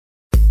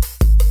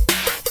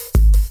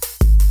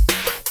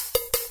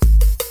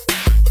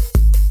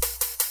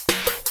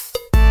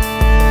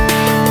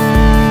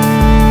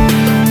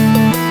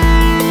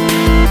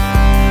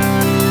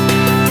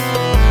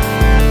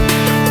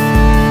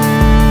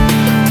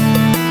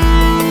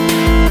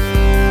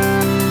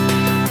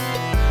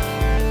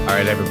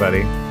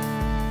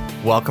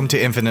everybody. Welcome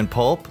to Infinite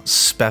Pulp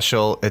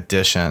Special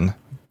Edition.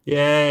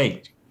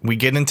 Yay! We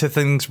get into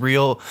things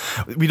real.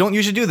 We don't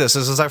usually do this.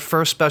 This is our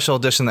first special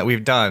edition that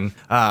we've done.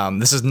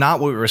 This is not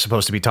what we were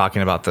supposed to be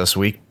talking about this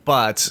week,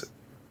 but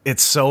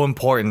it's so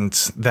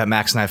important that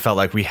Max and I felt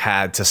like we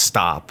had to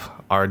stop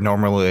our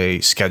normally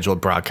scheduled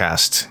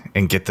broadcast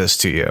and get this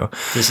to you.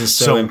 This is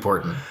so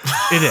important.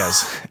 It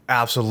is.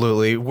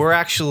 Absolutely. We're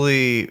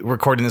actually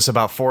recording this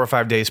about 4 or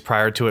 5 days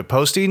prior to it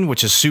posting,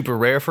 which is super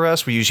rare for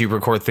us. We usually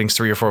record things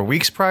 3 or 4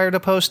 weeks prior to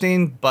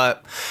posting,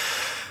 but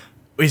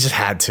we just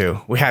had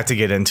to. We had to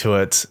get into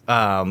it.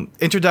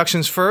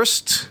 Introductions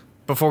first,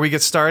 before we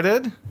get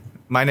started.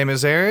 My name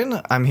is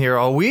Aaron. I'm here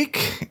all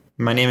week.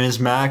 My name is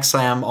Max.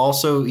 I am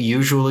also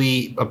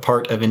usually a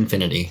part of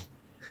Infinity.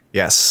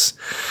 Yes.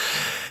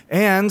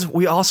 And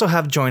we also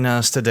have joined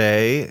us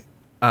today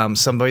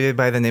somebody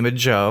by the name of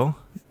Joe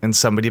and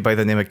somebody by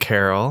the name of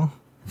Carol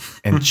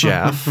and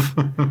Jeff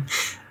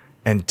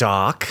and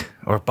Doc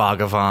or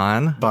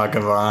Bhagavan.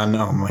 Bhagavan,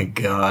 oh my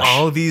gosh.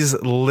 All these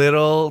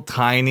little,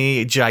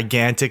 tiny,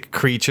 gigantic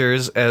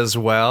creatures as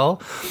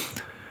well.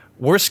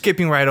 We're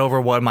skipping right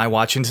over what am I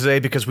watching today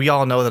because we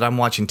all know that I'm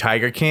watching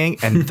Tiger King,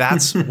 and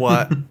that's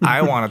what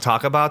I want to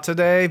talk about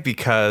today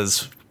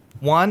because,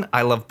 one,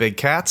 I love big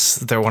cats.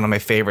 They're one of my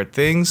favorite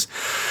things,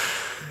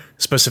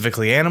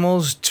 specifically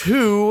animals.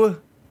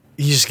 Two,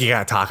 you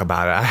gotta talk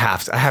about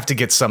it. I have to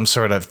get some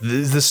sort of.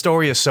 The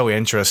story is so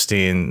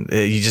interesting.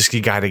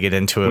 You gotta get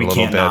into it a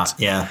little bit.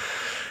 Yeah.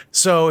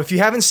 So if you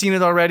haven't seen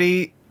it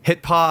already,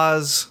 hit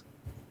pause.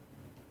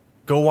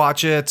 Go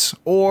watch it,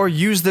 or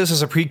use this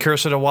as a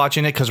precursor to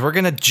watching it, because we're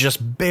going to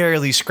just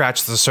barely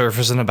scratch the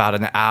surface in about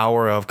an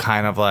hour of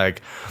kind of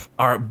like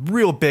our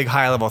real big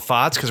high-level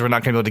thoughts, because we're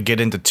not going to be able to get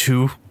into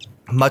too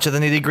much of the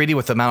nitty-gritty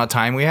with the amount of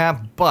time we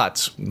have,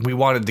 but we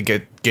wanted to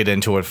get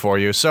into it for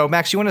you. So,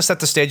 Max, you want to set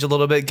the stage a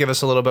little bit? Give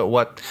us a little bit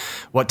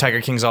what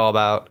Tiger King's all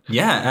about?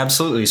 Yeah,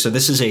 absolutely. So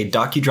this is a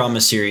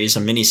docudrama series, a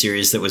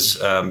miniseries that was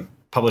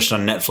published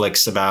on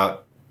Netflix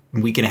about a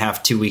week and a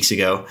half, 2 weeks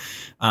ago.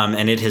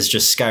 And it has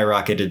just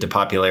skyrocketed to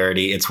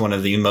popularity. It's one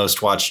of the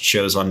most watched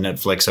shows on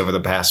Netflix over the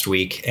past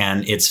week.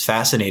 And it's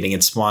fascinating.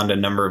 It's spawned a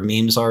number of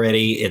memes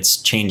already. It's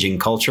changing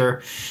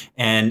culture.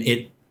 And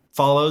it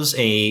follows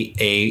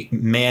a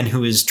man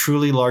who is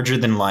truly larger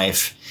than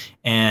life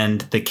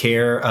and the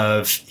care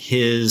of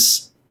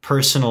his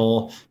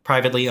personal,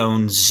 privately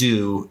owned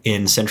zoo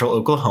in central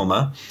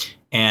Oklahoma,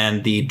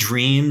 and the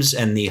dreams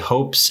and the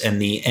hopes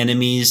and the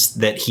enemies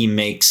that he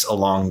makes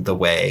along the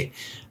way.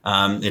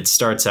 It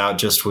starts out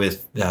just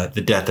with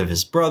the death of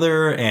his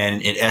brother,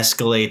 and it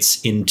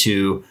escalates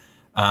into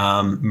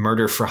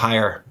murder for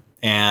hire.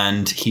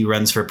 And he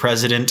runs for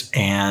president,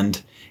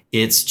 and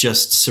it's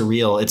just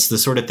surreal. It's the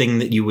sort of thing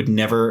that you would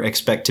never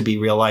expect to be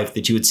real life,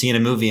 that you would see in a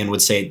movie and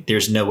would say,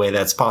 there's no way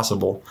that's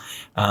possible.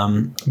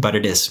 But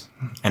it is.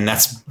 And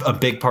that's a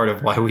big part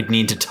of why we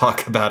need to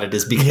talk about it,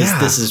 is because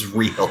this is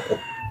real.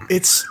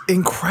 It's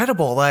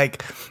incredible.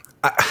 Like,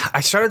 I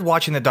started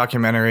watching the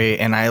documentary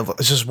and I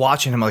was just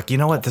watching him like, you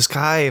know what, this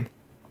guy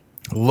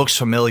looks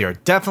familiar.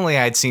 Definitely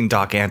I'd seen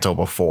Doc Antle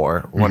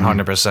before,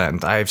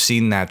 100%. I've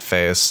seen that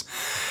face.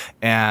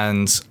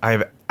 And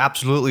I've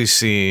absolutely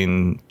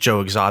seen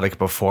Joe Exotic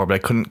before, but I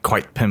couldn't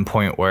quite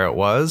pinpoint where it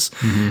was.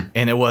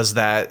 And it was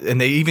that, and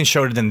they even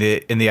showed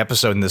it in the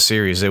episode in the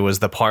series. It was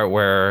the part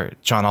where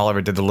John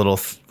Oliver did the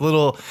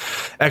little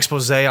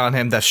expose on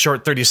him, that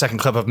short 30-second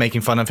clip of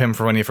making fun of him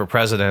for running for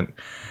president.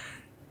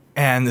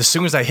 And as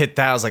soon as I hit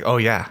that, I was like, oh,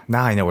 yeah,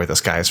 now I know where this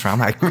guy is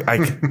from.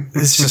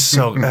 It's just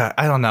so,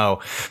 I don't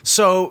know.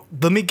 So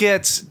let me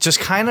get just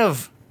kind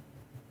of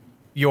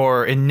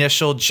your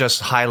initial, just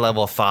high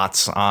level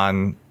thoughts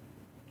on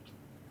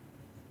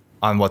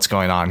what's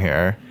going on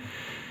here.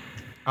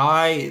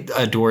 I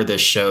adore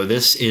this show.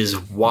 This is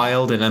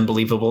wild and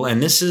unbelievable.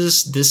 And this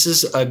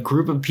is a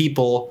group of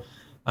people,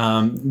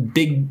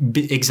 big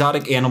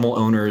exotic animal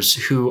owners,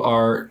 who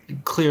are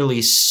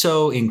clearly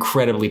so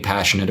incredibly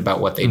passionate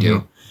about what they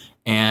do.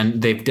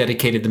 And they've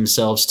dedicated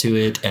themselves to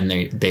it, and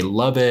they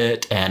love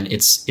it, and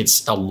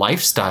it's a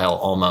lifestyle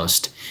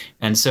almost.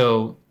 And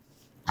so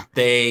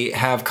they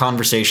have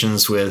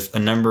conversations with a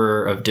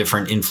number of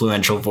different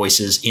influential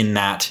voices in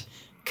that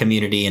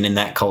community and in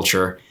that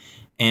culture.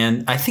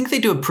 And I think they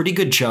do a pretty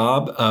good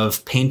job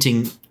of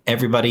painting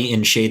everybody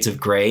in shades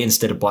of gray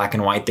instead of black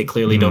and white. They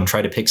clearly don't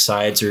try to pick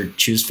sides or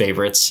choose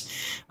favorites,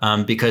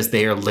 because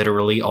they are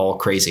literally all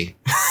crazy.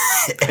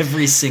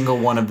 Every single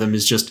one of them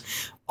is just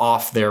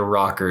off their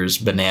rockers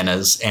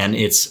bananas, and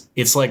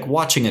it's like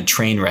watching a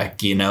train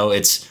wreck.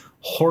 It's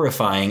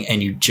horrifying,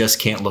 and you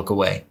just can't look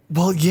away.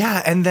 Well,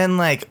 yeah, and then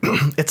like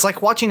it's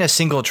like watching a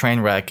single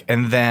train wreck,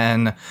 and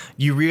then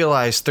you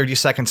realize 30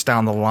 seconds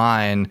down the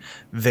line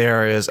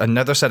there is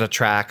another set of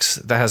tracks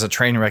that has a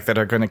train wreck that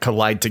are going to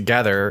collide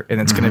together,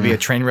 and it's going to be a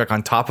train wreck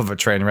on top of a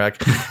train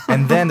wreck,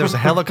 and then there's a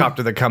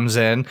helicopter that comes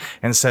in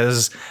and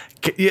says,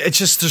 it's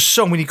just, there's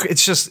so many,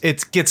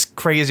 it gets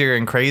crazier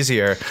and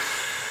crazier.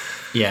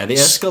 Yeah, the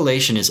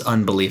escalation is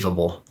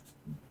unbelievable.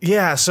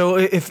 Yeah, so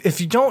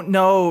if you don't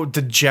know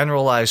the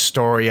generalized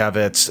story of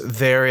it,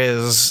 there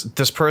is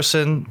this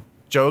person,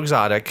 Joe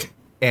Exotic,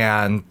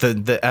 and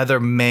the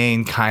other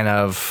main kind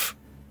of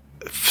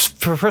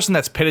person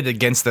that's pitted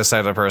against this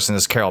other person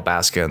is Carol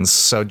Baskins.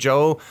 So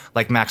Joe,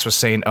 like Max was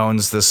saying,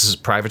 owns this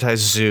privatized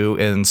zoo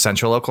in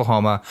central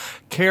Oklahoma.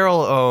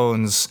 Carol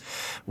owns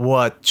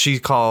what she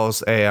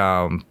calls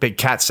a big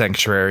cat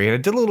sanctuary, and I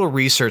did a little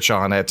research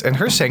on it, and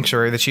her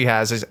sanctuary that she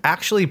has is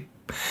actually,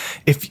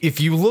 if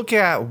you look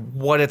at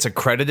what it's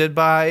accredited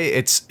by,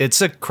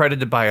 it's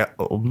accredited by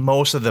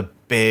most of the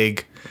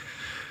big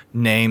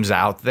names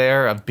out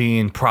there of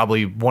being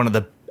probably one of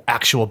the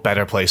actual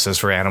better places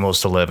for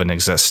animals to live and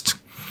exist,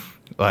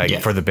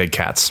 for the big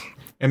cats.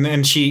 And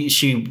then she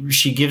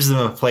gives them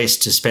a place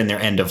to spend their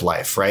end of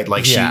life, right?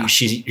 Like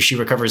she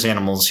recovers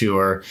animals who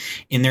are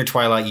in their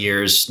twilight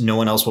years. No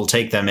one else will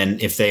take them,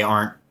 and if they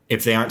aren't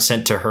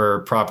sent to her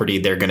property,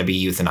 they're going to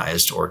be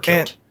euthanized or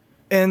killed.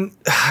 And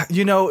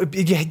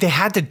they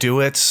had to do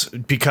it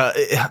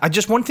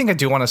because one thing I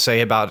do want to say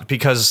about it,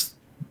 because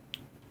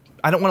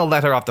I don't want to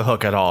let her off the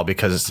hook at all,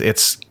 because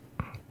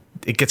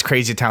it gets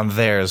crazy town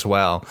there as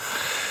well.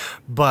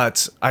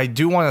 But I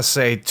do want to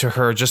say to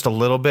her just a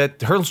little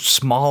bit, her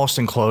smallest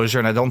enclosure,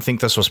 and I don't think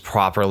this was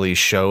properly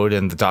showed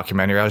in the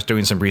documentary. I was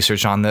doing some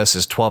research on this,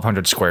 is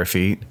 1,200 square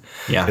feet.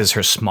 Yeah. Is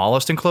her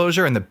smallest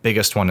enclosure, and the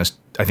biggest one is,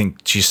 I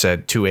think she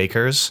said, 2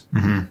 acres.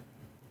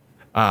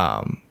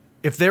 Mm-hmm.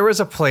 If there was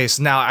a place,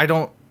 now I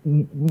don't,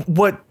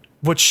 what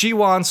she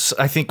wants,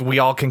 I think we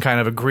all can kind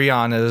of agree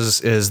on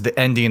is the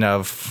ending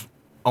of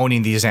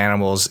owning these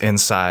animals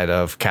inside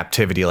of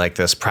captivity like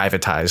this,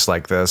 privatized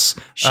like this.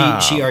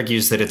 She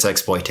argues that it's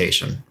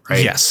exploitation,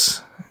 right?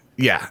 Yes.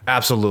 Yeah,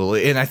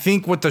 absolutely. And I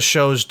think what the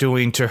show's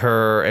doing to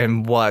her,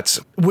 and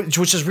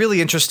which is really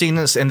interesting,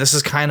 and this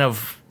is kind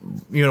of,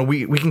 we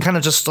can kind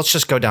of let's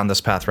just go down this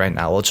path right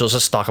now. Let's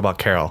just talk about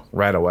Carol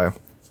right away.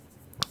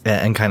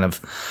 And kind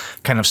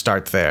of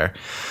start there.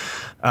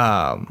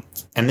 And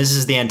this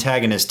is the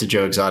antagonist to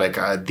Joe Exotic,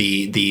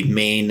 the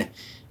main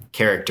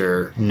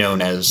character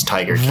known as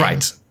Tiger King.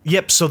 Right.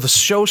 Yep. So the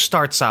show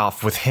starts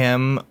off with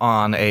him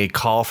on a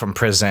call from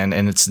prison,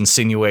 and it's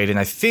insinuating,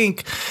 I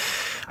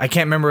can't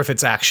remember if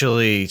it's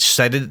actually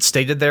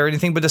stated there or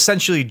anything, but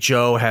essentially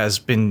Joe has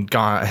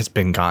gone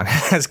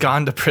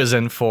to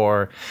prison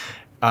for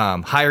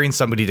hiring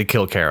somebody to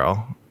kill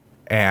Carol,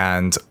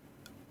 and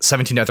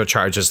 17 other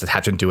charges that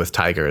had to do with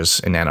tigers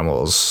and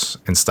animals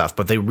and stuff.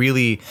 But they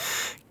really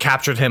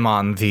captured him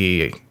on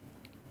the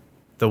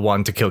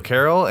one to kill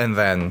Carol, and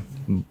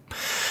then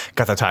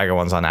got the tiger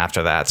ones on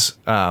after that.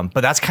 But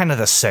that's kind of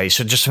the say.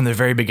 So just from the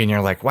very beginning,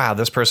 you're like, wow,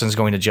 this person's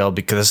going to jail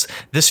because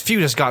this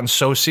feud has gotten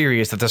so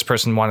serious that this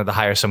person wanted to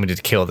hire somebody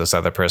to kill this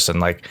other person.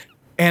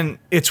 And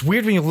it's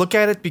weird when you look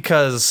at it,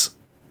 because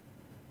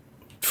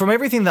from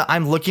everything that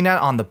I'm looking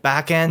at on the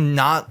back end,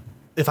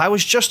 if I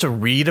was just to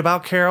read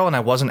about Carol and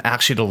I wasn't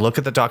actually to look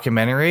at the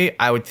documentary,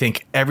 I would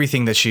think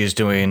everything that she is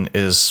doing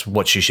is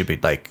what she should be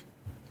like.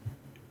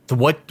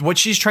 What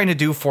she's trying to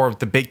do for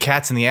the big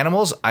cats and the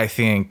animals, I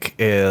think,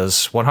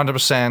 is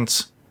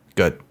 100%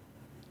 good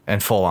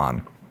and full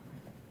on.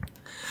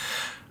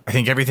 I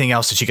think everything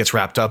else that she gets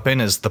wrapped up in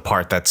is the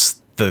part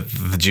that's the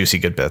juicy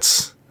good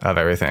bits of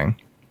everything.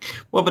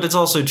 Well, but it's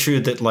also true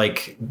that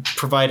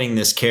providing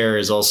this care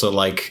is also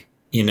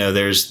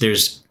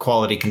there's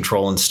quality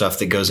control and stuff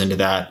that goes into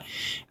that.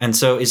 And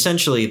so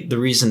essentially the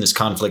reason this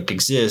conflict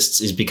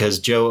exists is because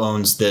Joe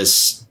owns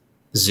this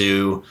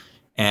zoo,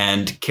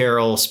 and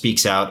Carol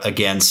speaks out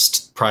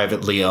against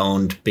privately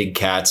owned big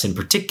cats in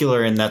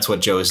particular. And that's what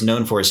Joe is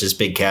known for, is his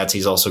big cats.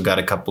 He's also got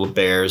a couple of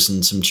bears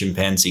and some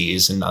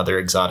chimpanzees and other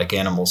exotic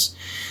animals.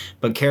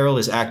 But Carol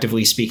is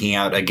actively speaking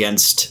out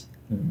against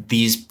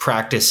these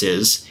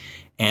practices.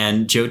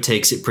 And Joe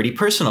takes it pretty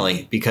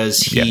personally because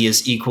he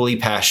is equally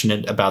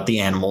passionate about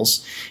the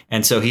animals.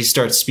 And so he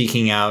starts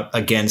speaking out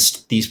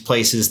against these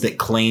places that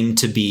claim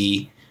to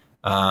be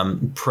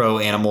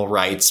pro-animal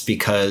rights,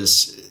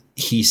 because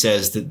he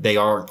says that they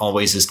aren't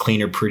always as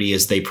clean or pretty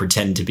as they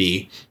pretend to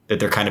be, that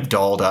they're kind of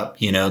dolled up.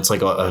 It's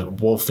like a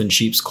wolf in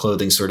sheep's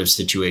clothing sort of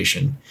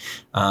situation,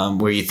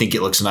 where you think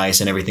it looks nice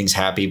and everything's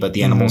happy, but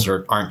the animals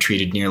aren't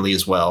treated nearly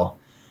as well.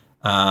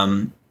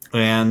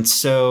 And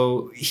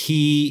so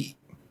he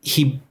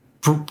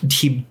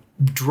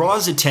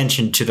draws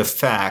attention to the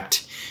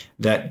fact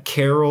that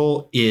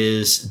Carol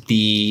is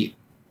the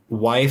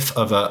wife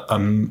of a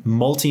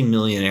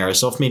multimillionaire, a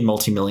self-made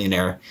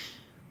multimillionaire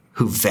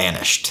who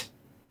vanished.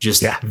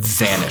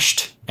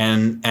 Vanished.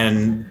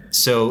 And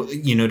so,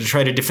 to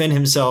try to defend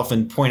himself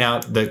and point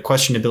out the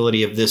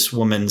questionability of this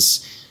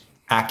woman's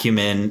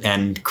acumen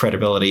and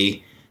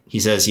credibility, he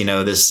says,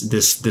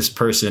 this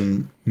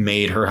person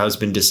made her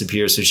husband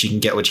disappear so she can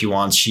get what she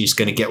wants. She's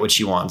going to get what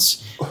she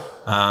wants.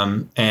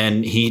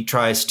 And he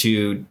tries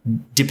to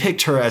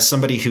depict her as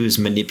somebody who's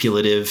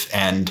manipulative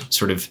and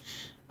sort of,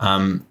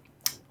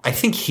 I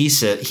think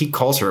he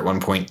calls her at one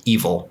point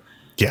evil.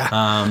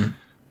 Yeah.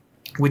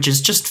 Which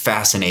is just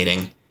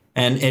fascinating.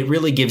 And it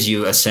really gives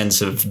you a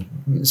sense of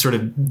sort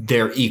of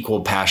their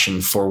equal passion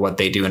for what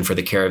they do and for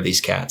the care of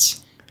these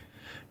cats.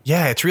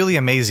 Yeah, it's really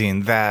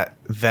amazing that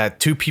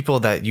two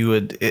people that you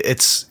would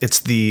it's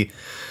the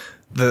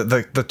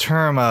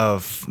term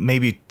of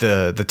maybe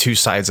the two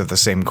sides of the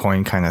same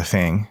coin kind of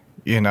thing,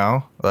 you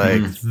know?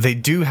 Like they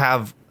do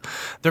have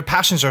their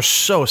passions are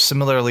so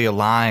similarly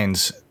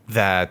aligned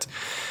that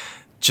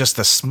just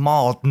a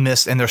small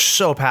miss, and they're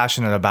so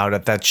passionate about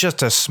it that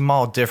just a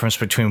small difference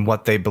between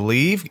what they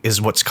believe is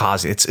what's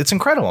causing it's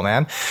incredible,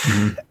 man.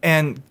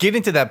 And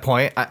getting to that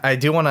point, I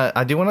do want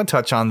to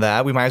touch on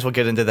that. We might as well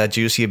get into that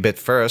juicy a bit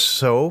first.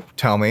 So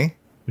tell me,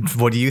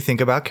 what do you think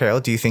about Carol?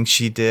 Do you think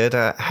she did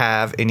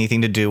have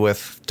anything to do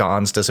with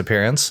Dawn's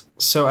disappearance?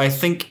 So I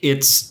think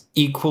it's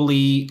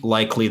equally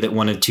likely that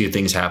one of two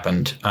things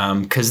happened.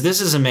 Because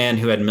this is a man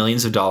who had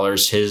millions of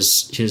dollars.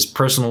 His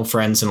personal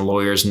friends and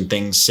lawyers and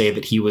things say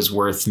that he was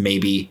worth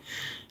maybe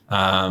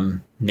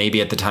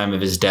at the time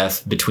of his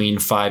death between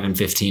 $5 and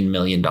 $15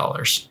 million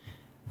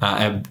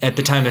at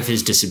the time of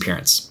his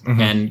disappearance.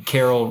 And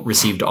Carol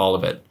received all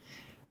of it.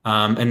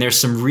 And there's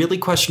some really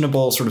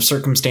questionable sort of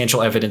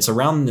circumstantial evidence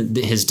around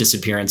his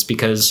disappearance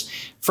because,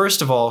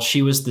 first of all,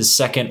 she was the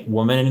second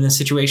woman in the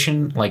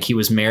situation. Like, he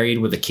was married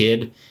with a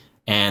kid,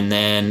 and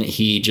then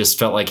he just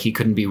felt like he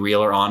couldn't be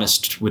real or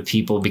honest with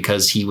people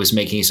because he was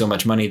making so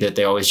much money that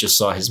they always just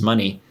saw his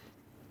money.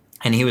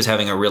 And he was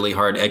having a really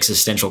hard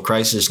existential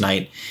crisis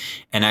night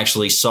and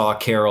actually saw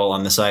Carol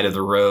on the side of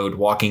the road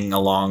walking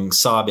along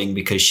sobbing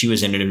because she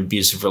was in an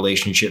abusive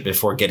relationship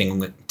before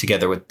getting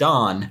together with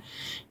Dawn.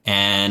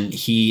 And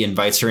he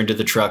invites her into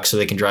the truck so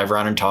they can drive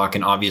around and talk.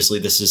 And obviously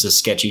this is a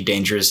sketchy,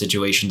 dangerous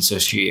situation, so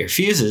she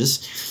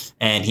refuses.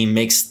 And he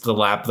makes the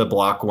lap the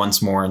block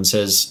once more and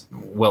says,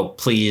 well,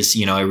 please,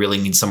 I really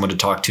need someone to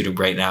talk to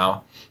right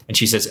now. And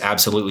she says,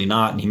 absolutely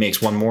not. And he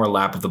makes one more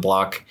lap of the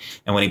block.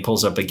 And when he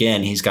pulls up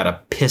again, he's got a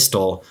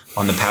pistol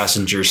on the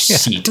passenger's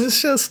seat.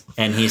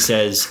 And he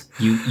says,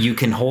 you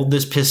can hold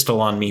this pistol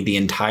on me the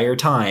entire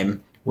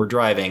time we're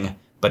driving,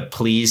 but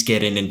please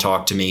get in and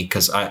talk to me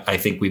because I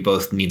think we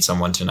both need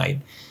someone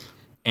tonight.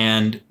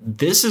 And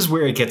this is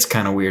where it gets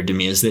kind of weird to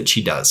me, is that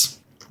she does.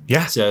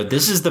 Yeah. So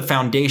this is the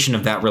foundation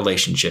of that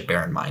relationship,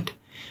 bear in mind.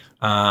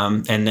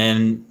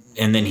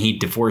 And then he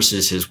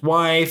divorces his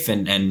wife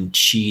and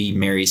she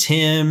marries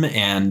him.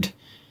 And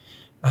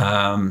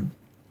I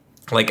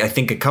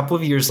think a couple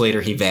of years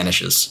later, he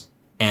vanishes.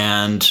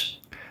 And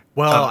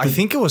I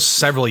think it was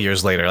several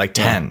years later, like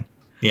 10.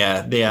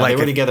 Yeah, they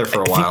were together for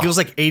a while. I think it was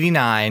like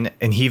 89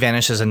 and he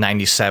vanishes in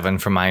 97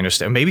 from my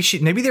understanding.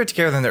 Maybe they were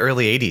together in the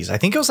early 80s. I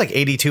think it was like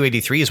 82,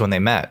 83 is when they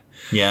met.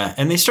 Yeah,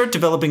 and they start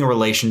developing a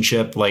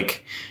relationship.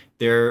 Like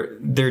they're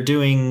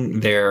doing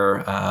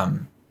their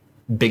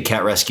big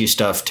cat rescue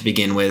stuff to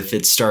begin with.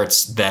 It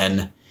starts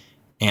then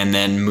and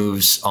then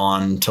moves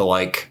on to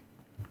like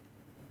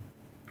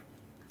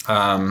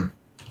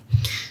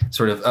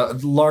sort of a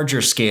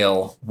larger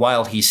scale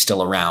while he's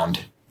still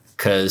around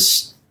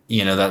because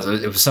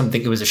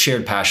it was a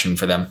shared passion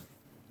for them.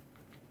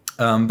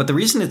 But the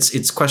reason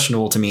it's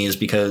questionable to me is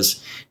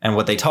because, and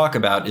what they talk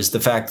about is the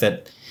fact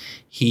that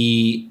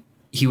he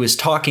was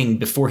talking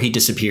before he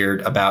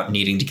disappeared about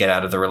needing to get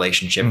out of the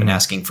relationship and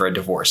asking for a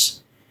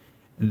divorce.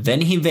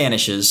 Then he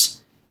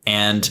vanishes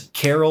and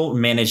Carol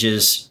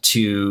manages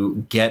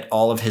to get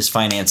all of his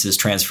finances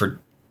transferred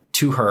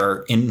to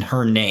her in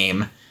her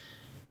name.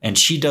 And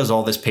she does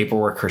all this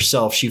paperwork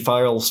herself. She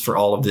files for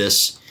all of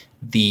this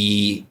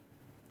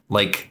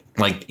like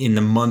in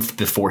the month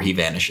before he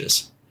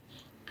vanishes.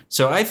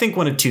 So I think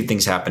one of two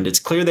things happened. It's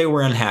clear they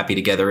were unhappy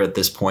together at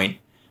this point.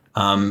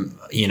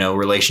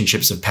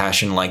 Relationships of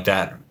passion like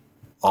that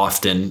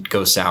often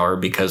go sour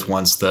because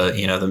once the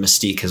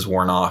mystique has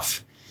worn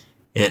off,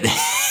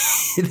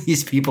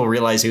 these people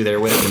realize who they're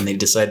with and they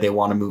decide they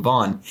want to move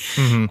on.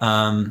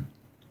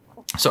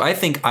 So I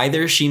think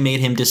either she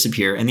made him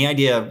disappear, and the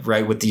idea,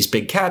 right, with these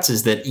big cats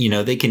is that,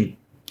 they can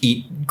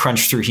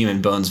crunch through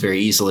human bones very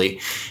easily.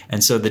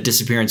 And so the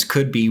disappearance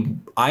could be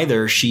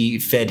either she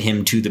fed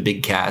him to the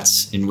big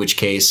cats, in which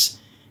case,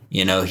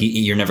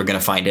 you're never going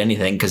to find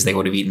anything because they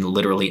would have eaten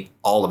literally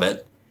all of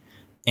it.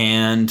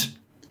 And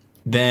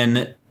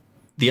then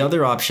the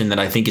other option that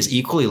I think is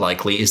equally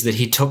likely is that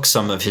he took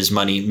some of his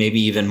money, maybe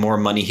even more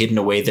money hidden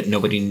away that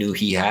nobody knew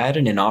he had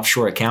in an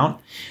offshore account,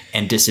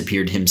 and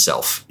disappeared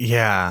himself.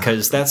 Yeah.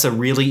 Because that's a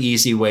really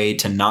easy way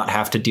to not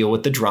have to deal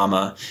with the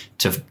drama,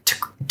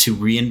 to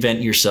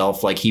reinvent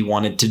yourself like he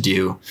wanted to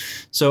do.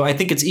 So I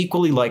think it's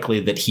equally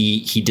likely that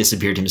he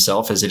disappeared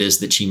himself as it is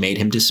that she made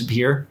him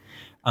disappear.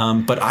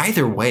 But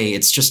either way,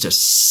 it's just a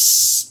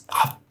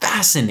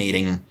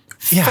fascinating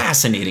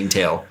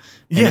tale.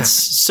 And it's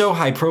so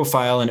high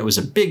profile, and it was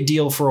a big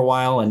deal for a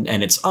while,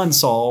 and it's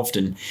unsolved.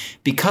 And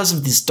because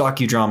of this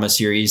docudrama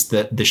series,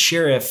 the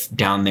sheriff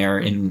down there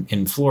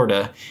in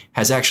Florida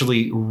has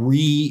actually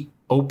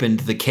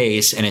reopened the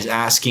case and is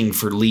asking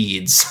for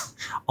leads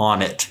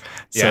on it.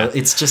 So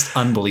it's just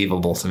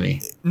unbelievable to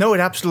me. No, it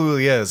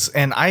absolutely is.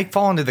 And I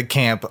fall into the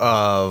camp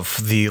of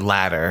the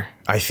latter,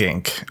 I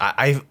think.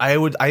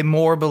 I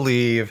more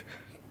believe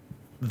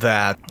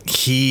that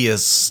he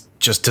is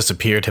just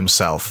disappeared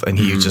himself, and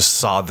he just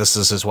saw this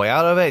as his way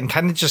out of it, and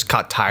kind of just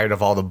got tired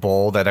of all the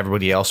bull that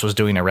everybody else was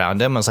doing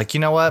around him. I was like, you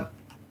know what?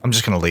 I'm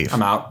just gonna leave.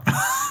 I'm out.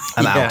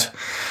 I'm out.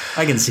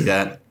 I can see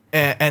that.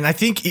 And I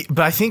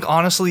think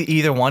honestly,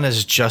 either one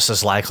is just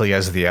as likely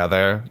as the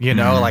other. You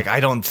know, like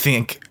I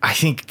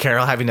think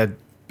Carol having a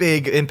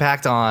big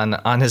impact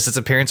on his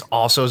disappearance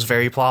also is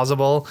very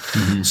plausible.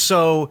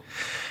 So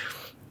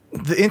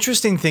the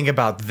interesting thing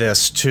about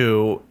this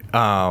too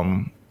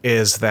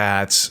is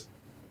that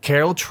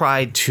Carol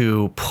tried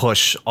to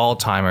push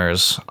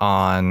Alzheimer's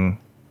on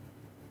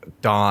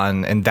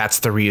Don, and that's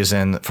the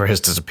reason for his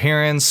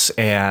disappearance,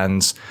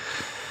 and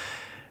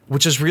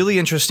which is really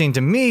interesting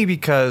to me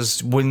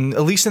because when,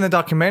 at least in the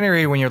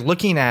documentary, when you're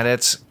looking at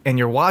it and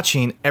you're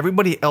watching,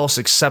 everybody else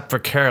except for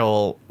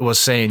Carol was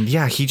saying,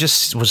 yeah, he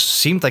just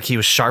seemed like he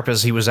was sharp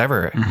as he was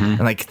ever. And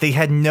like they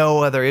had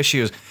no other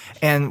issues.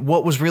 And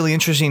what was really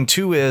interesting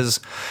too is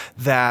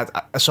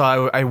that,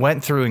 so I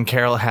went through, and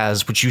Carol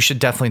has, which you should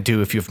definitely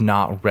do if you've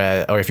not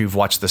read or if you've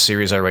watched the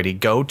series already,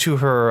 go to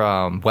her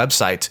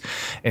website,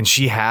 and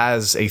she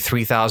has a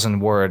 3,000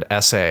 word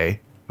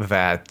essay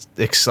that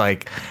it's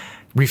like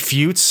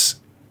refutes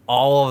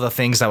all of the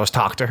things that was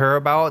talked to her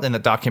about in the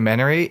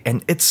documentary.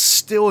 And it's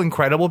still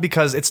incredible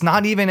because it's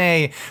not even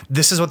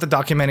this is what the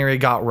documentary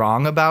got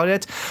wrong about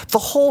it. The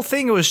whole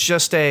thing was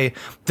just this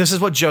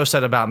is what Joe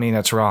said about me and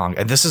it's wrong.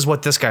 And this is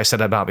what this guy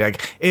said about me.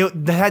 Like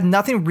it had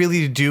nothing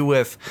really to do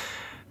with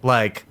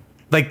like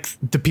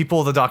the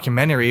people of the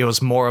documentary. It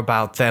was more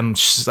about them.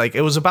 Like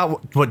it was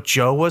about what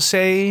Joe was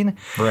saying.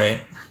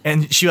 Right.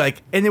 And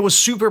and it was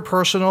super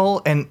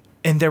personal, and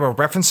there were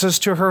references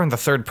to her in the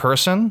third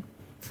person.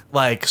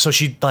 Like, so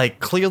she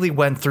like clearly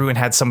went through and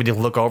had somebody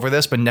look over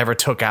this, but never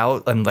took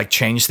out and like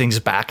changed things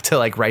back to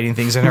like writing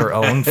things in her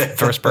own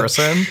first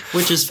person.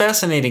 Which is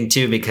fascinating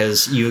too,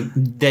 because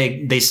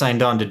they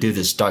signed on to do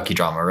this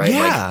docudrama, right?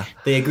 Yeah.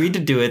 Like, they agreed to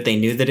do it. They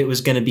knew that it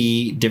was going to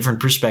be different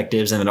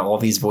perspectives and that all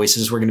these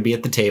voices were going to be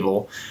at the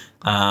table.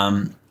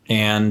 And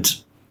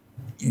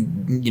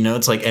you know,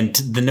 it's like, and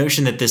the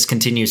notion that this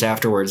continues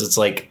afterwards, it's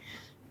like,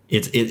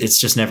 it's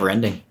just never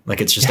ending.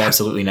 Like it's just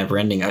absolutely never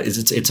ending.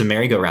 It's a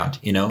merry-go-round,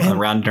 you know, and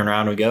around and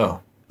around we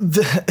go.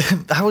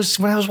 When I was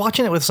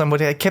watching it with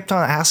somebody, I kept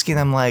on asking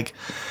them like,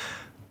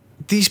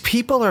 these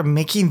people are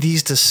making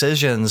these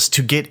decisions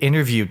to get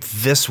interviewed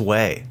this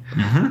way.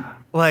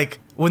 Like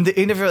when the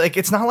interview, like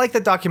it's not like the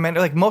documentary.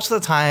 Like most of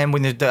the time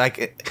when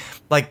they're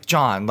like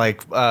John,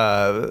 like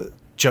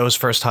Joe's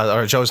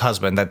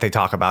husband that they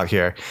talk about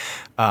here,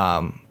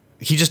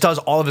 he just does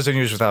all of his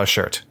interviews without a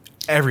shirt.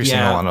 Every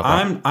single one of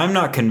them. I'm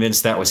not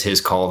convinced that was his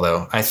call,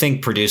 though. I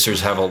think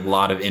producers have a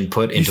lot of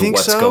input into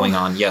what's going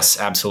on. Yes,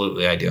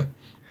 absolutely, I do.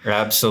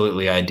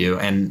 Absolutely, I do.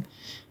 And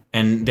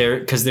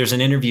because there's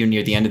an interview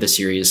near the end of the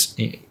series.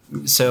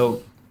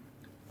 So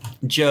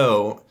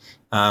Joe,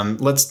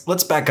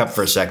 let's back up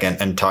for a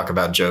second and talk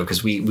about Joe,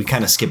 because we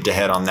kind of skipped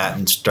ahead on that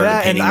and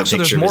started painting the picture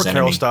of his enemy. There's more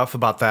Carol stuff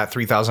about that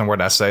 3,000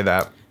 word essay and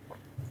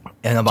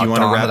about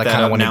Don that I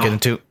kind of want to get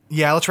into.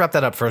 Yeah, let's wrap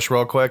that up first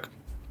real quick.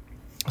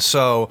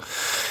 So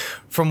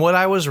from what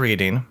I was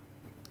reading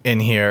in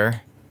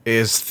here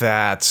is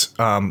that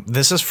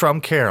this is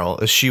from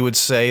Carol. She would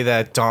say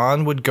that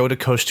Dawn would go to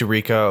Costa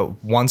Rica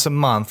once a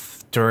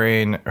month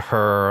during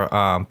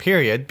her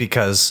period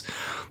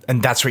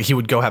and that's where he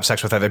would go have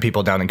sex with other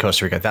people down in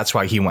Costa Rica. That's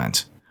why he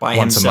went by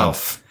once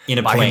himself a month. In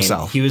a by plane.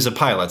 Himself. He was a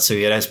pilot, so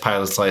he had his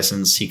pilot's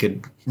license. He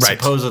could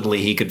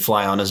supposedly he could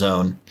fly on his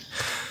own.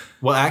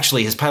 Well,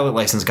 actually, his pilot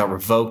license got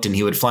revoked, and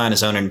he would fly on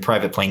his own in a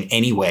private plane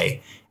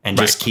anyway, and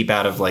just keep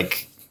out of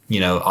like, you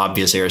know,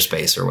 obvious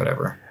airspace or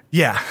whatever.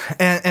 Yeah,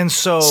 and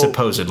so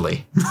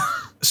supposedly.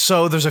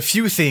 So there's a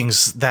few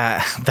things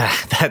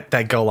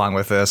that go along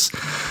with this.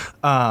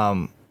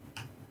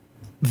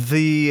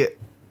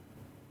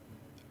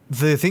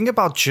 The thing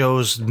about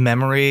Joe's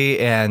memory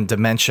and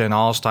dementia and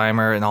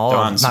Alzheimer and all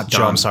Don's.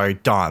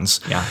 Don's.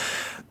 Yeah.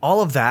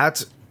 All of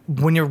that,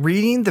 when you're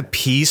reading the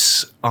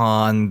piece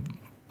on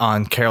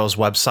Carol's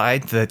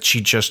website that she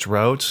just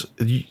wrote,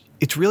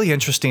 it's really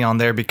interesting on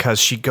there because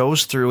she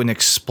goes through and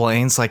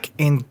explains like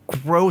in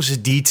gross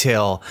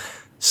detail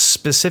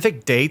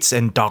specific dates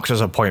and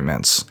doctor's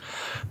appointments,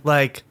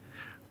 like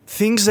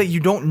things that you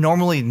don't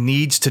normally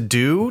need to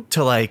do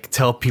to like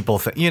tell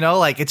people,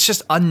 like it's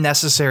just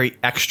unnecessary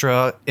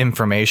extra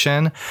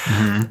information.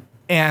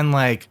 And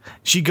like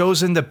she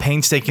goes into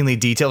painstakingly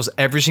details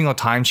every single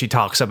time she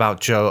talks about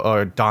Joe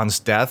or Don's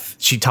death.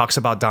 She talks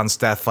about Don's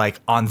death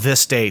like on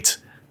this date.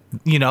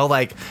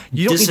 Like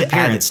you don't need to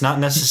add it. Not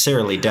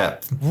necessarily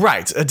death.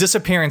 Right. A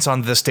disappearance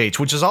on this stage,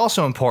 which is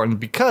also important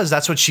because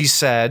that's what she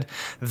said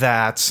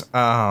that,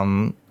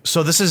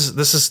 so this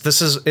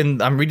is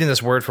in, I'm reading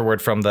this word for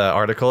word from the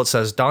article. It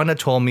says, Donna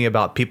told me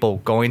about people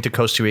going to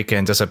Costa Rica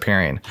and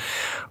disappearing.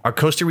 Our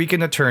Costa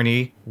Rican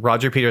attorney,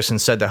 Roger Peterson,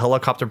 said the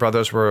Helicopter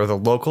Brothers were the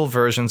local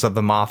versions of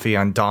the mafia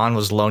and Don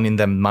was loaning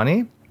them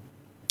money,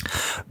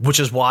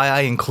 which is why I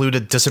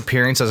included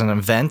disappearance as an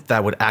event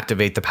that would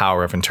activate the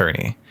power of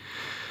attorney.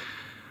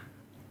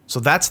 So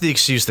that's the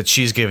excuse that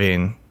she's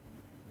giving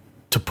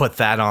to put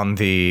that on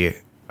the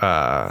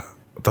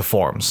the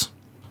forms.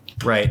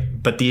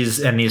 Right. But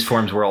these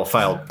forms were all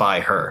filed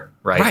by her,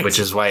 right? Which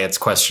is why it's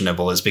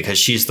questionable, is because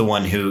she's the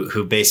one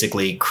who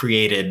basically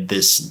created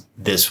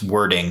this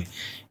wording.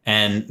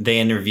 And they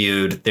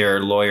interviewed their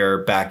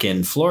lawyer back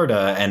in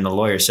Florida, and the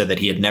lawyer said that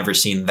he had never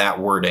seen that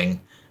wording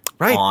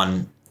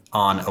on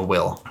a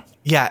will.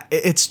 Yeah,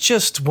 it's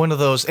just one of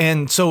those.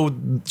 And so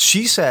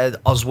she said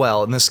as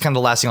well, and this is kind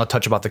of the last thing I'll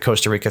touch about the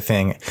Costa Rica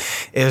thing,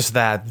 is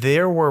that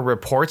there were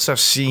reports of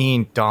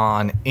seeing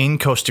Don in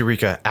Costa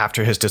Rica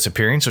after his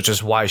disappearance, which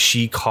is why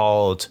she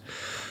called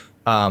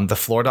the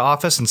Florida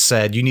office and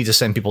said, you need to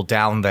send people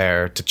down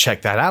there to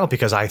check that out,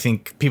 because I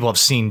think people have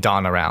seen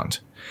Don around.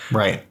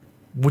 Right.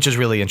 Which is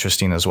really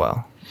interesting as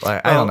well.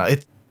 I don't know.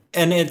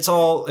 And it's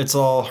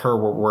all her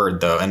word,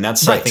 though. And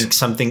that's, I think,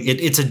 something,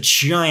 it's a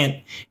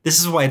giant,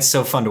 this is why it's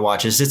so fun to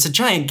watch, is it's a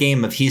giant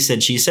game of he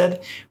said, she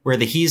said, where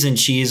the he's and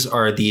she's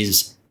are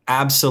these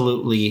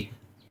absolutely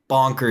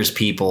bonkers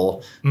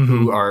people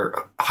who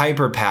are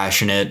hyper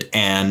passionate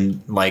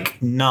and like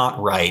not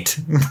right.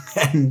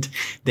 And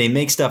they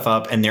make stuff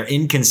up, and they're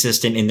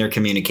inconsistent in their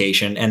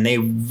communication, and they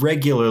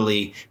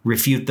regularly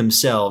refute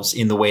themselves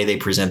in the way they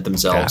present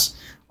themselves. Yeah.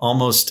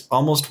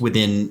 Almost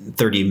within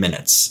 30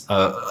 minutes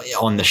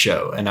on the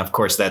show. And of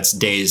course, that's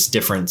days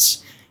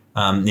difference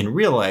in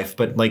real life.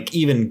 But like,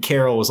 even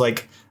Carol was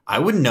like, I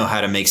wouldn't know how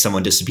to make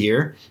someone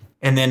disappear.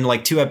 And then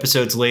like 2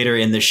 episodes later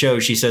in the show,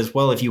 she says,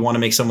 well, if you want to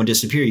make someone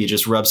disappear, you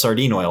just rub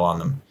sardine oil on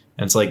them.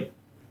 And it's like,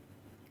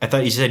 I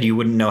thought you said you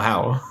wouldn't know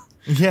how.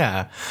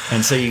 Yeah.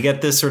 And so you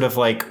get this sort of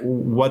like,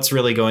 what's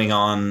really going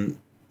on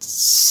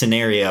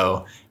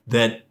scenario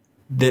that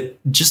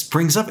just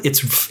brings up,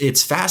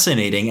 it's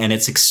fascinating, and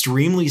it's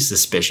extremely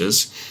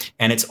suspicious,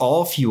 and it's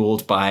all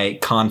fueled by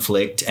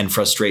conflict and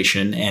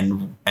frustration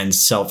and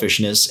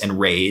selfishness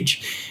and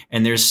rage.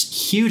 And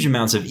there's huge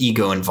amounts of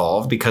ego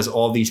involved, because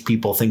all these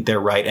people think they're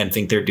right and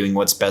think they're doing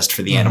what's best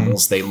for the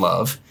animals they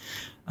love.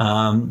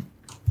 And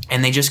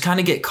they just kind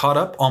of get caught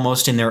up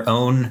almost in their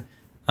own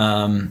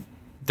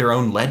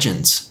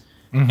legends.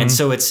 And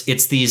so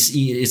it's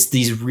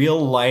these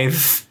real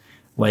life,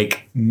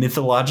 like,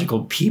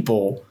 mythological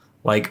people,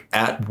 like,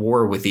 at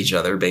war with each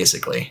other,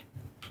 basically.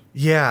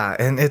 Yeah,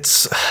 and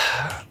it's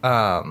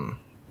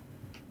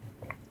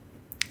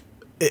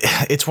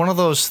one of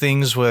those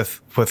things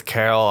with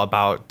Carol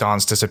about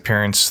Dawn's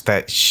disappearance,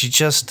 that she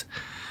just,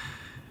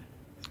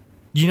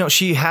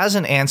 she has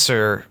an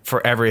answer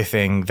for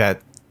everything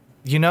that,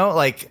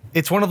 like,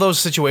 it's one of those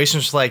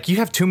situations like, you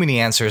have too many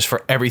answers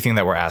for everything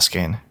that we're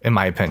asking, in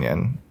my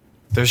opinion.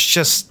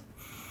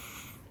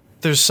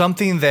 There's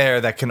something there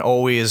that can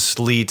always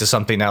lead to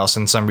something else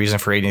and some reason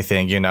for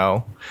anything,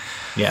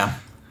 Yeah.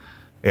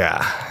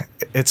 Yeah.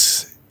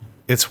 It's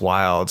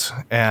wild.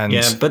 And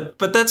yeah,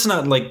 but that's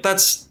not like,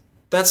 that's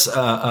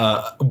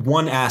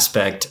one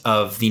aspect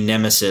of the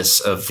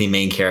nemesis of the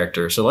main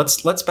character. So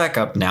let's back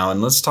up now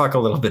and let's talk a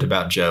little bit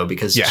about Joe,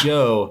 because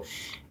Joe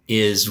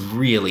is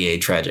really a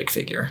tragic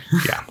figure.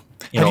 Yeah.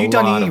 In a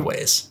lot of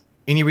ways.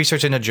 Any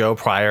research into Joe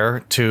prior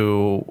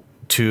to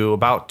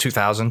about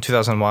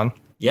 2001?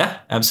 Yeah,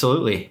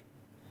 absolutely.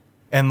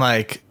 And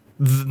like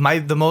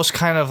the most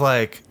kind of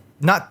like,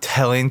 not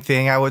telling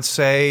thing, I would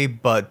say,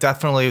 but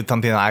definitely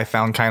something that I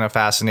found kind of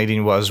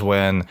fascinating was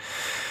when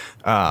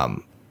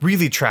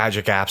really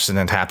tragic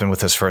accident happened with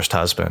his first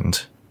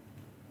husband.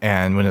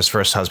 And when his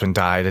first husband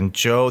died, and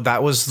Joe,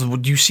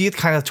 you see it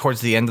kind of towards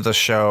the end of the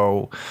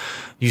show.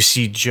 You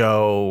see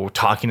Joe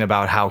talking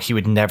about how he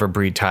would never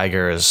breed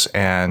tigers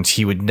and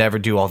he would never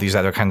do all these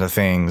other kinds of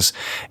things.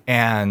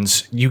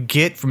 And you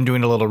get, from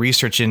doing a little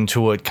research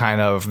into it,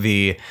 kind of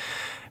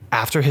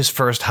after his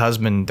first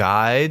husband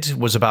died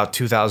was about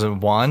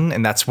 2001.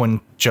 And that's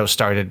when Joe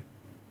started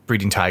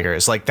breeding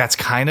tigers. Like, that's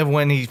kind of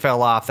when he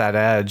fell off that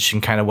edge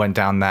and kind of went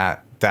down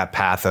that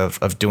path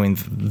of doing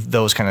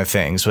those kind of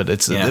things. But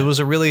it was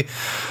a really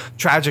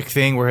tragic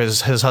thing where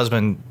his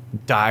husband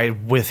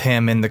died with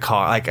him in the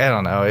car. Like, I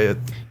don't know.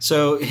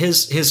 So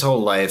his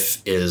whole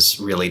life is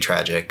really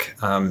tragic.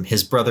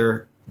 His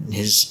brother,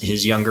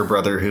 his younger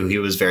brother, who he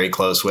was very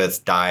close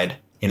with, died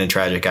in a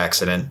tragic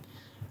accident.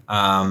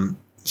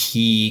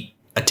 He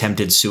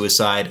attempted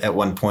suicide at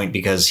one point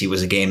because he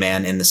was a gay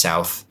man in the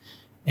South.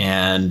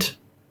 And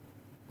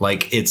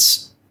like,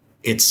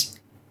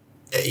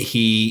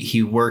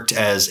 he worked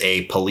as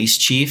a police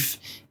chief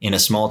in a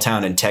small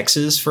town in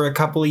Texas for a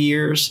couple of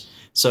years.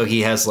 So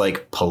he has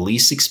like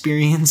police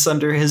experience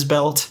under his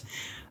belt.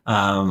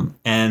 And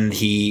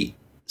his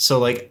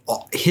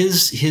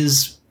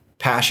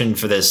passion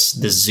for this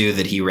zoo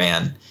that he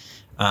ran,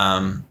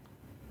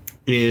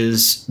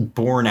 is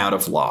born out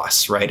of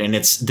loss. Right. And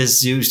this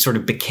zoo sort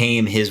of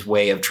became his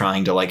way of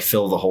trying to like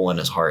fill the hole in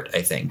his heart,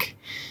 I think.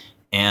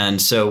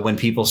 And so when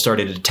people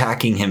started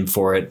attacking him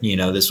for it,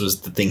 this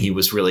was the thing he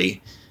was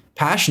really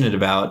passionate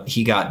about.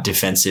 He got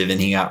defensive and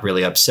he got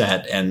really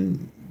upset.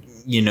 And,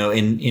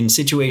 in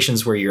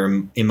situations where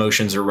your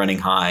emotions are running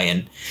high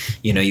and,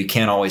 you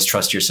can't always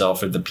trust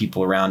yourself or the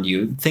people around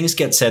you, things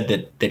get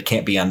said that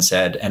can't be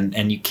unsaid,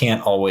 and you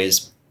can't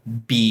always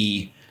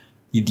be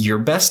your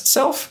best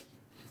self.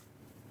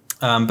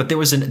 But there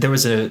was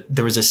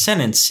a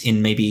sentence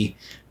in maybe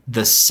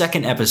the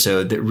second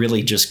episode that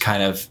really just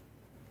kind of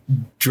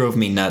drove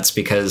me nuts,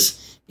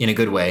 because in a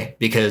good way,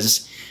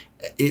 because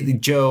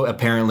Joe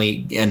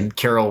apparently and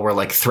Carol were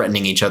like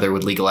threatening each other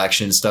with legal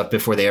action and stuff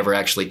before they ever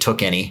actually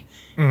took any.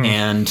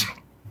 And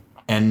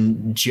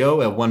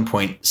Joe at one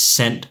point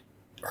sent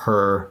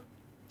her,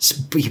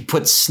 he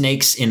put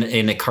snakes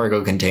in a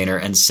cargo container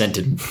and sent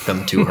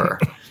them to her.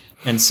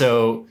 And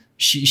so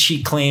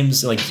she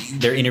claims, like,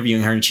 they're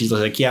interviewing her and she's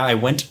like, yeah, I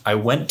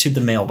went to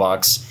the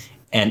mailbox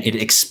and it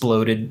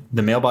exploded.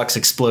 The mailbox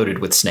exploded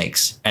with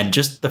snakes. And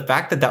just the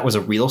fact that that was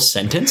a real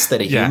sentence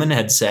that a human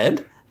had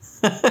said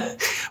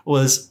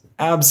was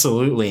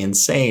absolutely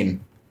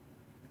insane.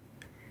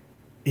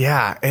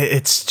 Yeah,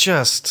 it's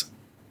just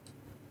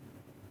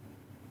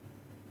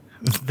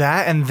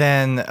that. And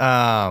then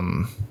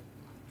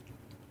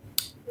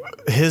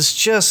his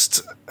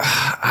just,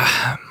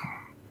 I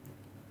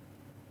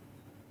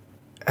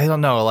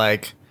don't know,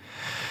 like,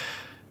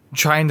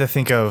 trying to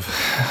think of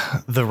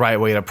the right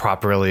way to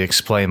properly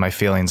explain my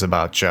feelings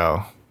about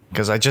Joe,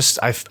 because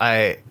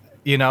I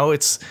you know,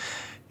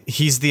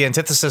 he's the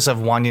antithesis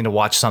of wanting to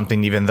watch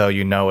something even though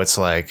you know it's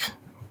like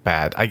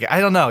bad. I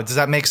don't know, does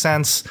that make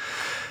sense?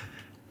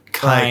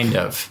 Kind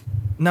of.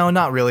 No,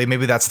 not really.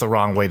 Maybe that's the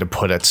wrong way to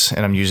put it,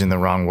 and I'm using the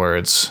wrong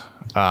words.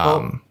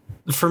 Well,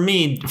 for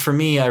me,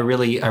 I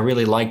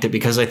really liked it,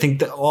 because I think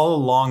that all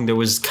along there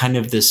was kind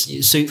of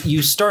this. So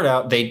you start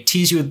out, they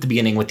tease you at the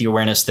beginning with the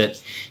awareness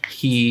that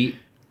he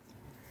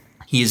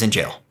is in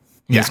jail.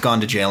 He's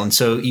gone to jail, and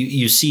so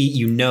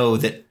you know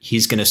that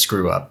he's going to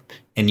screw up,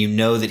 and you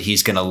know that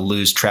he's going to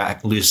lose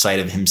sight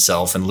of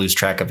himself and lose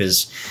track of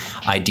his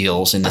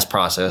ideals in this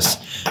process.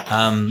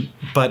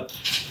 But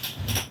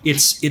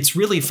it's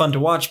really fun to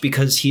watch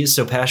because he is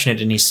so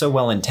passionate and he's so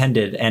well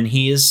intended, and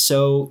he is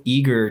so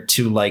eager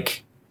to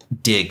like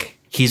dig.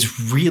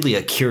 He's really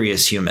a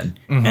curious human.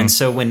 Mm-hmm. And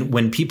so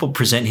when people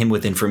present him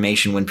with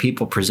information, when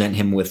people present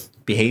him with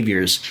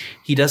behaviors,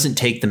 he doesn't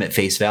take them at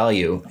face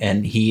value,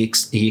 and he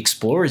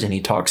explores and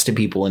he talks to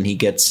people and he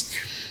gets,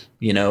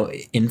 you know,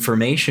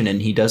 information,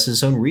 and he does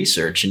his own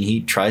research and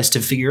he tries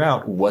to figure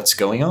out what's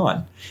going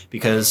on,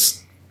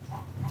 because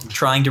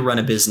trying to run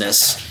a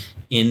business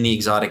in the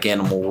exotic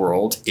animal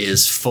world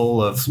is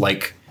full of,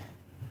 like,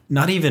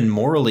 not even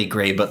morally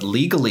gray, but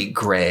legally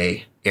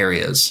gray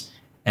areas.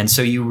 And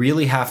so you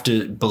really have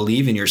to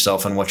believe in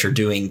yourself and what you're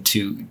doing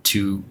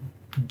to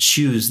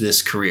choose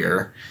this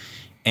career.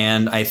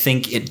 And I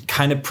think it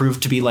kind of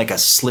proved to be like a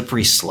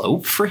slippery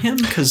slope for him,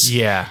 because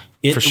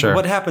for sure.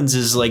 What happens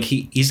is, like,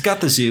 he's got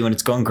the zoo and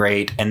it's going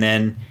great, and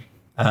then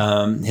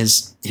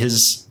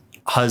his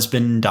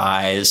husband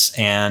dies,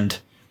 and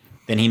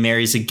then he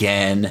marries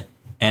again,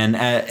 and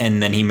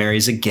then he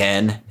marries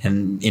again,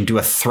 and into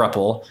a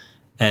throuple.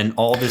 And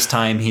all this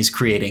time he's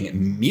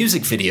creating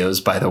music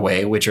videos, by the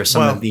way, which are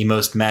some of the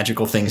most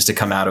magical things to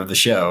come out of the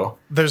show.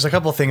 There's a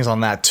couple things on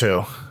that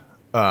too.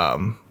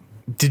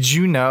 Did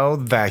you know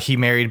that he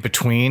married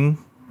between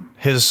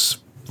his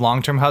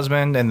long-term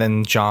husband and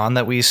then John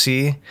that we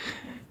see?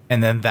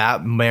 And then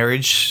that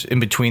marriage in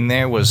between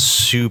there was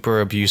super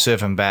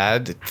abusive and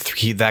bad.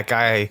 That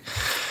guy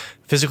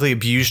physically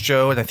abused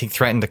Joe and I think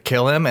threatened to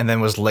kill him, and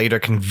then was later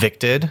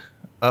convicted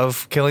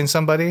of killing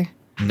somebody.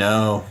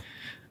 No.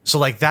 So,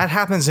 like, that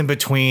happens in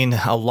between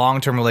a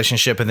long-term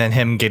relationship and then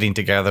him getting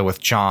together with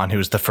John,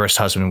 who's the first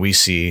husband we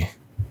see.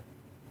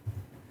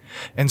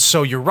 And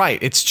so you're right.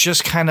 It's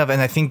just kind of,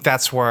 and I think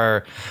that's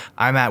where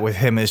I'm at with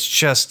him, is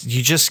just,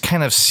 you just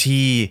kind of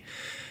see,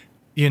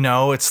 you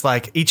know, it's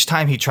like each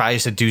time he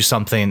tries to do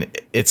something,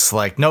 it's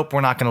like, nope,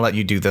 we're not going to let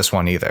you do this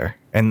one either.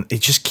 And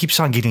it just keeps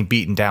on getting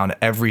beaten down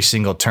every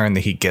single turn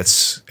that he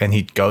gets and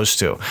he goes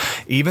to.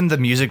 Even the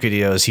music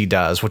videos he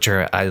does, which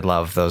are, I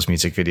love those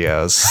music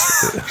videos.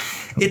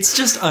 It's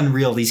just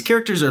unreal. These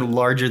characters are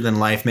larger than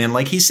life, man.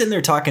 Like, he's sitting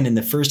there talking in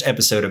the first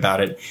episode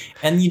about it,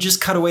 and you just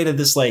cut away to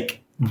this,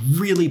 like,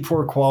 really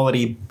poor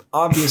quality,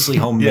 obviously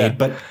homemade,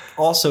 but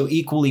also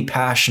equally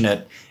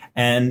passionate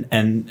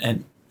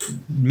and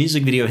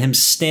music video of him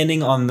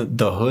standing on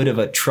the hood of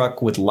a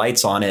truck with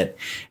lights on it,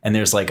 and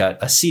there's like a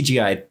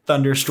CGI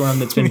thunderstorm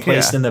that's been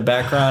placed in the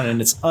background,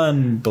 and it's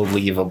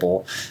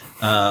unbelievable.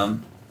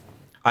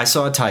 I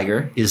Saw a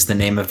Tiger is the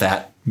name of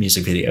that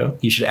music video.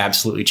 You should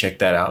absolutely check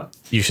that out.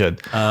 You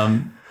should.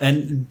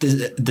 And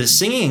the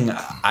singing,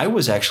 I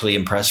was actually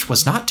impressed,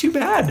 was not too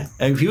bad.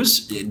 He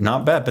was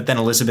not bad, but then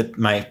Elizabeth,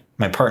 my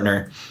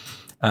partner,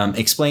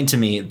 explained to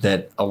me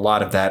that a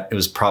lot of that, it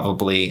was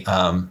probably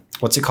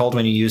what's it called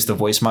when you use the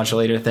voice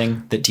modulator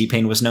thing that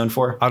T-Pain was known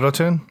for?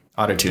 Autotune?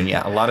 Autotune,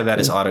 yeah. A lot of that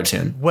is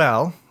autotune.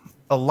 Well,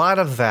 a lot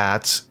of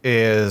that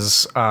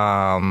is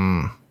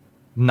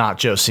not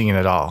Joe singing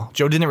at all.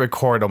 Joe didn't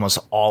record almost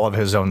all of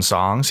his own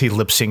songs. He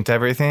lip-synced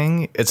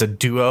everything. It's a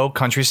duo,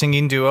 country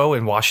singing duo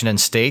in Washington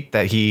State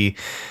that he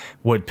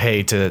would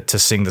pay to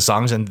sing the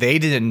songs, and they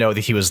didn't know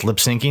that he was lip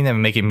syncing them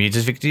and making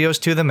music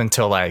videos to them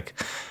until like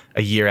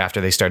a year after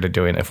they started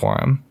doing it for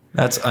him.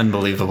 That's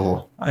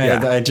unbelievable.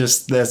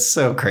 That's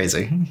so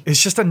crazy.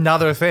 It's just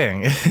another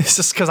thing. It's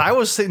just because I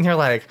was sitting here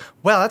like,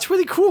 wow, that's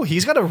really cool.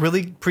 He's got a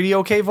really pretty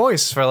okay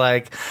voice for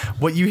like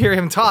what you hear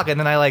him talk. And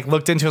then I like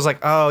looked into it, I was like,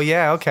 oh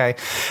yeah, okay.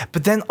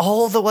 But then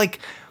all the like,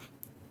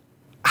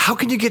 how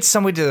can you get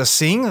somebody to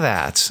sing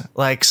that?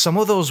 Like some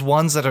of those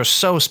ones that are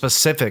so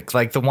specific,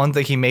 like the one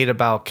that he made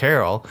about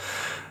Carol,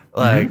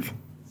 like.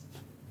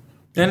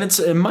 And it's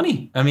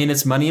money. I mean,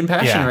 it's money and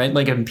passion, right?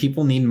 Like, and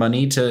people need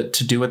money to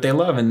do what they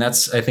love. And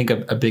that's, I think,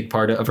 a big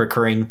part of a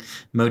recurring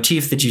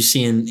motif that you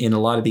see in a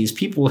lot of these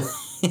people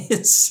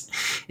is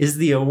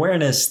the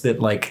awareness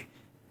that, like,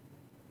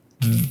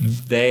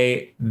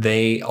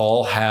 they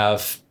all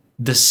have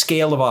the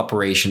scale of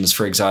operations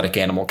for exotic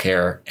animal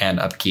care and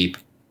upkeep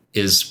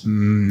is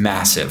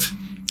massive.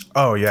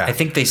 Oh, yeah. I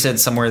think they said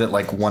somewhere that,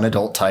 like, one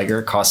adult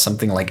tiger costs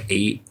something like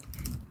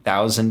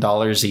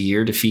 $8,000 a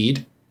year to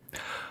feed.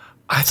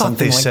 I thought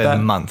they said a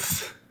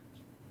month.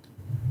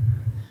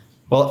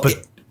 Well,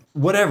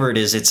 whatever it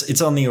is,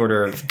 it's on the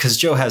order of, because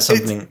Joe has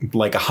something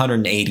like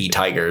 180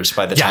 tigers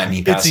by the time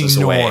he passes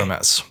away. It's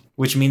enormous.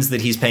 Which means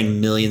that he's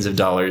paying millions of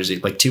dollars,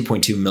 like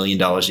 $2.2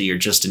 million a year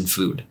just in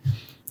food,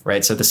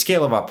 right? So the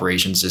scale of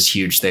operations is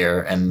huge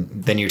there. And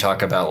then you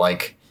talk about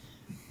like,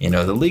 you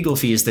know, the legal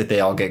fees that they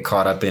all get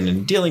caught up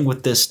in dealing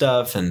with this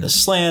stuff and the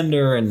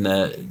slander,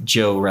 and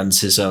Joe runs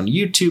his own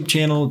YouTube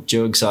channel,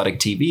 Joe Exotic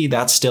TV.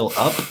 That's still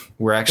up.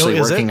 We're actually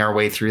working our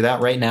way through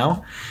that right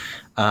now.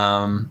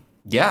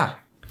 Yeah.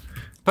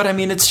 But I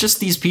mean, it's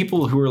just these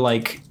people who are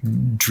like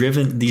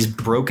driven, these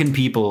broken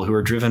people who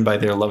are driven by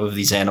their love of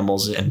these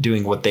animals and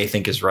doing what they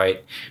think is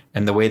right,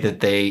 and the way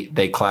that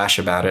they clash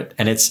about it.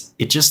 And it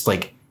just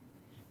like,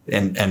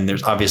 and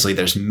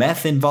there's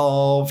meth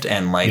involved,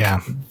 and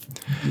like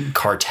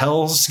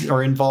cartels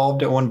are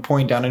involved at one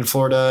point down in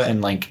Florida,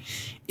 and like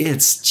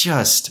it's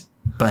just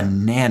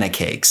banana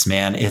cakes,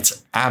 man.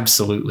 It's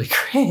absolutely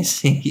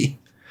crazy.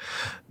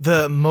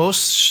 The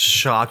most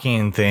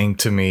shocking thing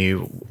to me,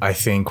 I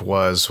think,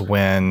 was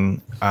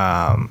when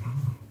and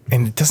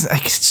it doesn't,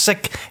 it's just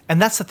like,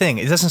 and that's the thing,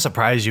 it doesn't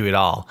surprise you at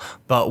all,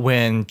 but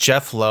when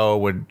Jeff Lowe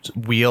would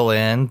wheel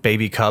in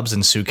baby cubs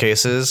in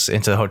suitcases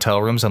into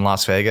hotel rooms in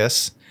Las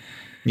Vegas,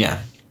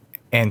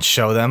 and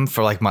show them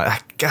for like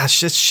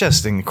gosh, it's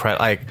just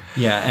incredible. Like,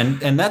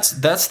 and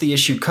that's the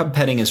issue. Cub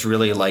petting is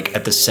really like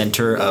at the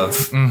center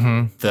of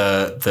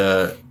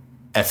the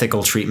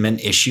ethical treatment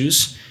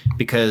issues,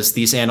 because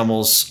these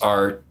animals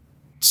are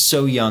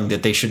so young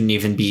that they shouldn't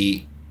even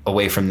be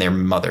away from their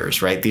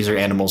mothers, right? These are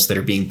animals that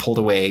are being pulled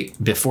away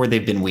before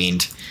they've been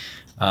weaned,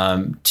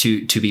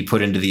 to be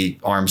put into the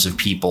arms of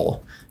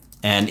people,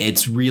 and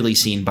it's really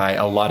seen by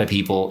a lot of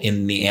people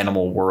in the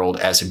animal world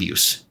as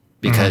abuse.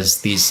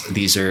 Because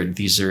these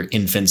are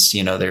infants,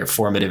 you know, they're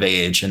formative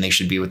age and they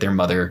should be with their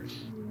mother,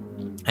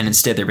 and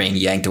instead they're being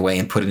yanked away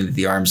and put into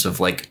the arms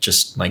of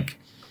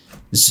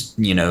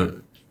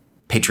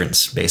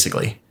patrons,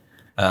 basically,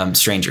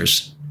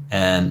 strangers,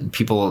 and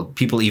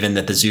people even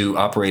that the zoo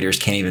operators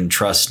can't even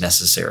trust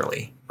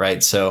necessarily,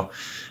 right? So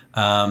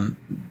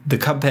the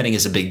cub petting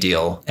is a big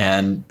deal,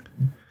 and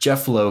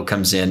Jeff Lowe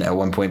comes in at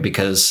one point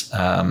because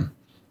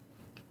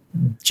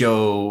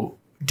Joe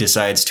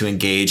decides to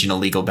engage in a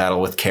legal battle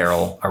with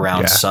Carol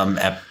around some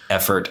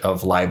effort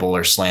of libel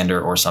or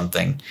slander or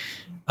something.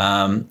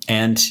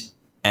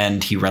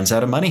 And he runs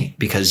out of money,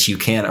 because you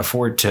can't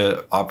afford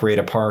to operate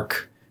a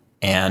park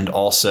and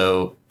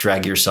also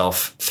drag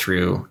yourself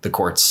through the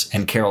courts.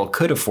 And Carol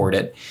could afford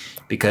it,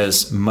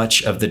 because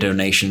much of the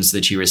donations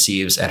that she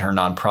receives at her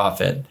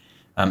nonprofit,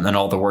 and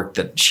all the work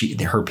that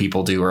her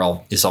people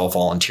do is all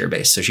volunteer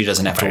based. So she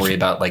doesn't have to worry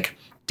about like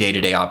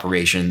day-to-day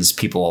operations.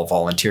 People all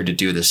volunteer to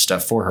do this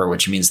stuff for her,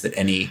 which means that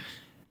any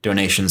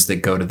donations that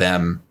go to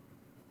them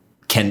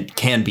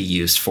can be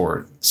used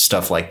for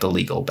stuff like the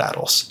legal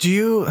battles. Do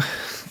you,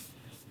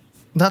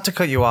 not to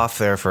cut you off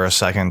there for a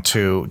second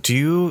too, do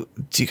you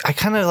I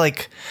kind of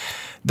like,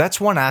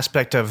 that's one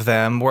aspect of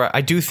them where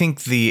I do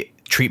think the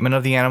treatment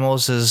of the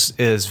animals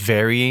is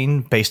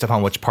varying based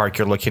upon which park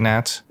you're looking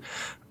at.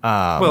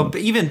 Well,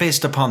 even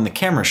based upon the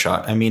camera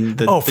shot, I mean,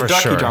 the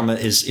docudrama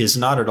is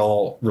not at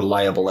all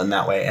reliable in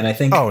that way. And I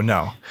think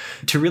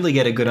to really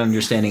get a good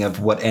understanding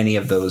of what any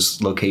of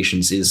those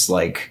locations is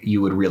like,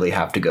 you would really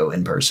have to go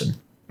in person.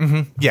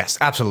 Yes,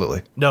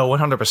 absolutely. No,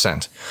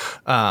 100%.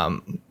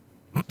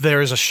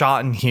 There is a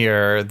shot in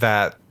here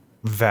that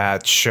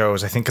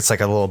shows, I think it's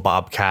like a little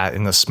bobcat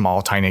in the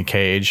small, tiny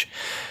cage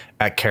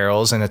at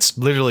Carol's. And it's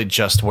literally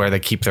just where they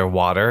keep their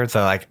water,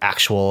 the like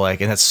actual, like,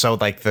 and it's so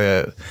like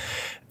the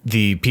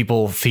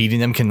people feeding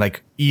them can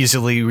like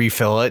easily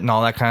refill it and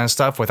all that kind of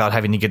stuff without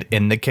having to get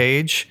in the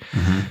cage.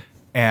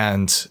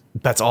 And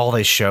that's all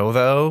they show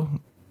though.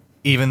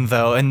 even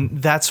though,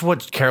 and that's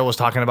what Carol was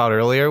talking about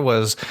earlier,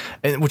 was,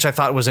 which I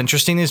thought was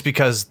interesting, is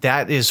because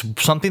that is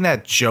something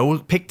that Joe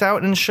picked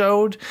out and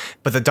showed,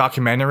 but the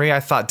documentary I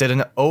thought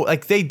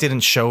they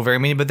didn't show very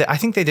many, but I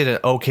think they did an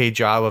okay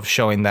job of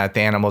showing that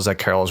the animals at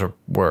Carol's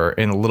were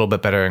in a little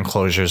bit better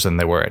enclosures than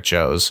they were at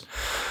Joe's,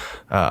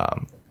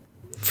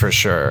 for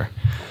sure.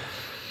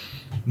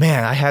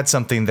 Man, I had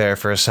something there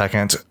for a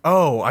second.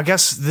 Oh, I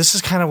guess this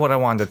is kind of what I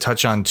wanted to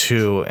touch on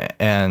too.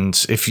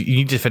 And if you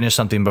need to finish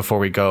something before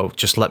we go,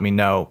 just let me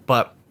know.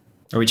 But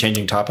are we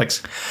changing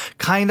topics?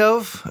 Kind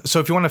of. So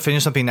if you want to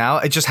finish something now,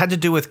 it just had to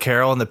do with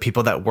Carol and the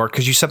people that work,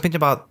 because you said something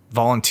about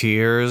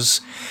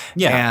volunteers.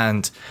 Yeah.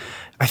 And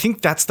I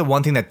think that's the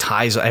one thing that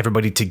ties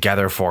everybody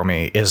together for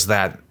me, is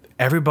that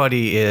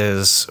everybody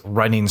is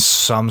running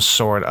some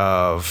sort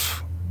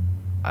of,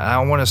 I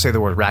don't want to say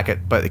the word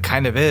racket, but it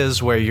kind of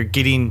is, where you're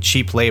getting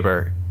cheap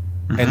labor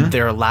and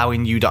they're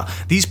allowing you to.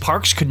 These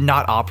parks could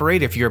not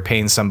operate if you're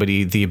paying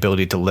somebody the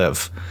ability to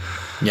live.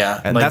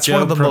 Yeah, and like that's Joe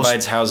one of the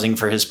provides housing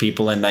for his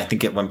people, and I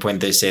think at one point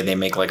they say they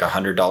make like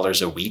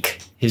 $100 a week.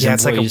 His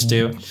employees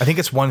do. I think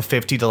it's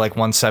 $150 to like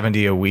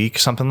 $170 a week,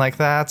 something like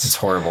that. It's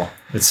horrible.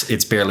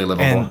 It's barely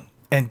livable.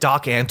 And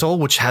Doc Antle,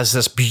 which has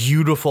this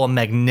beautiful,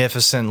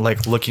 magnificent,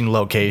 like looking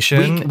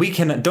location.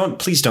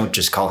 Please don't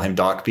just call him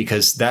Doc,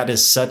 because that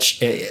is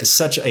such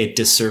a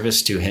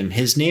disservice to him.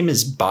 His name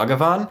is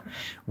Bhagavan,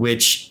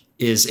 which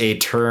is a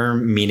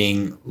term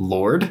meaning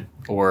Lord,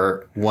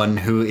 or one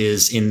who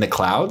is in the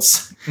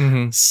clouds.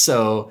 Mm-hmm.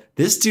 So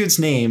this dude's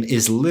name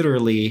is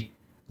literally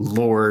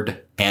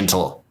Lord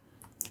Antle.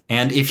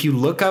 And if you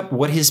look up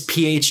what his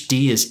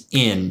PhD is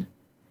in,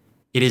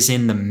 it is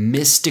in the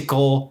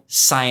mystical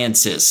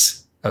sciences.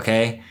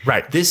 Okay.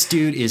 Right. This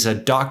dude is a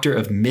doctor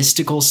of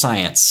mystical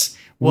science,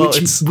 well,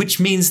 which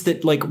means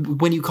that, like,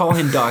 when you call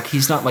him doc,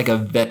 he's not like a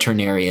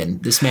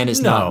veterinarian. This man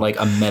is not like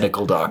a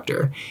medical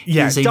doctor.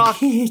 Yeah, he's a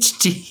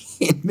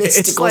PhD in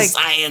mystical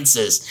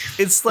sciences.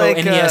 It's like,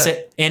 and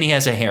he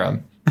has a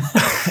harem.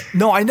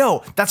 No, I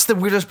know. That's the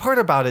weirdest part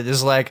about it,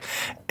 is like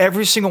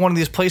every single one of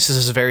these places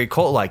is very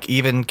cult-like,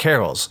 even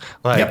Carol's.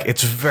 Like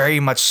It's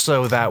very much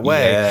so that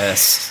way.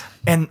 Yes.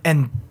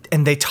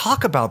 And they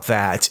talk about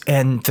that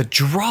and the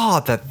draw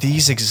that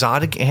these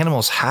exotic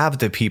animals have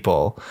to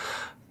people,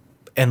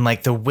 and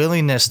like the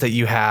willingness that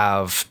you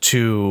have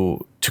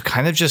to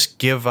kind of just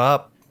give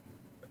up,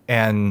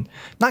 and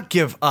not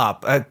give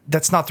up.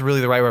 That's not really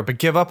the right word, but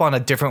give up on a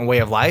different way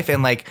of life.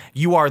 And like,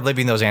 you are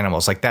living those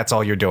animals. Like, that's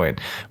all you're doing.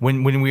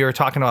 When we were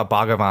talking about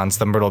Bhagavans,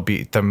 the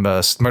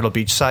Myrtle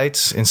Beach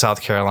sites in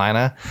South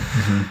Carolina,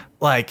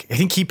 like, I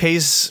think he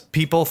pays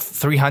people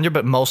 $300,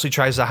 but mostly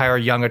tries to hire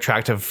young,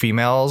 attractive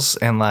females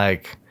and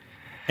like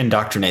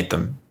indoctrinate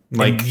them.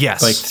 Like,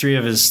 yes, like three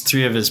of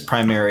his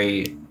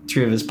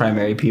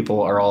primary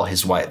people are all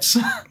his wives.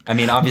 I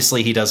mean,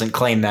 obviously he doesn't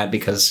claim that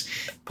because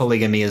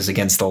polygamy is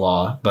against the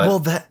law,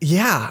 but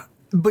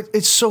but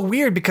it's so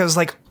weird because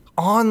like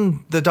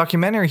on the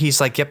documentary,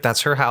 he's like, yep,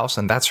 that's her house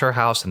and that's her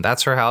house and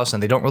that's her house.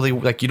 And they don't really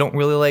like, you don't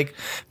really like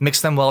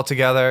mix them well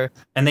together.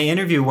 And they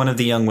interview one of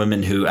the young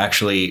women who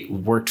actually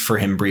worked for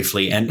him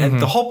briefly. And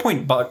the whole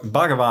point,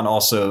 Bhagavan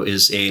also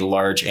is a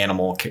large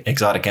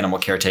exotic animal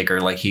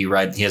caretaker. Like he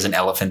has an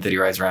elephant that he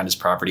rides around his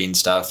property and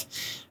stuff.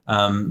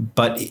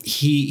 But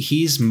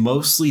he's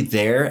mostly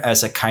there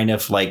as a kind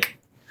of like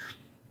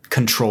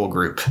control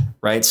group,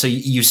 right? So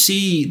you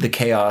see the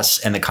chaos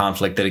and the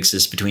conflict that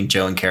exists between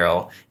Joe and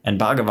Carol, and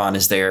Bhagavan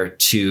is there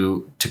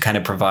to kind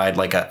of provide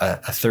like a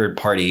third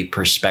party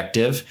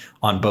perspective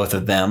on both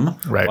of them,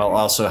 right, while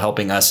also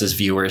helping us as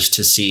viewers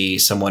to see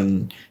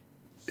someone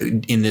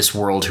in this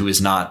world who is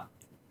not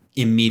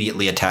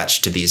immediately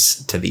attached to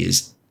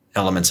these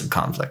elements of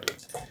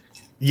conflict.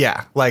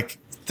 Yeah, like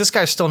this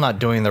guy's still not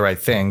doing the right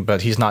thing,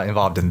 but he's not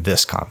involved in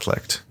this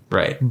conflict.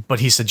 Right. But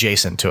he's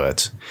adjacent to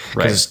it.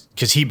 Right.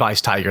 Because he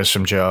buys tigers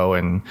from Joe,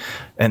 and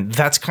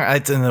that's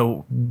kind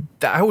of,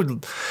 I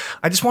want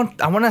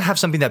to have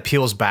something that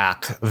peels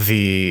back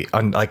the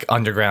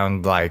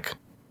underground like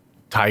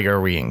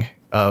tiger ring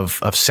of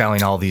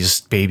selling all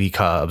these baby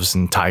cubs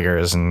and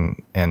tigers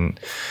and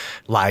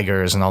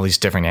ligers and all these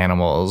different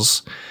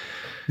animals.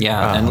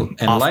 Yeah, and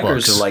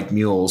ligers are like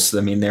mules.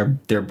 I mean,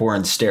 they're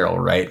born sterile,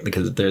 right?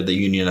 Because they're the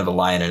union of a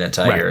lion and a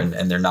tiger, right,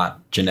 and they're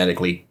not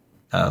genetically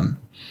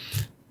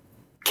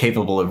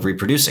capable of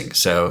reproducing.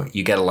 So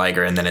you get a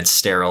liger and then it's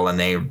sterile and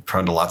they're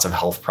prone to lots of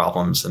health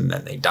problems and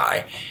then they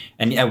die.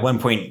 And at one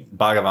point,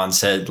 Bhagavan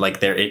said, like,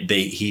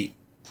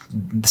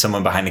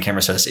 someone behind the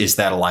camera says, "Is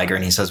that a liger?"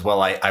 And he says,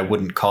 "Well, I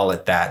wouldn't call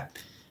it that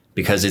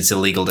because it's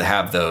illegal to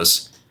have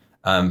those.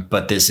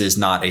 But this is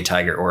not a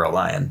tiger or a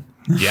lion."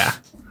 Yeah.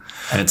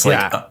 And it's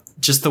like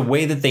just the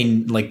way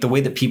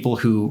that people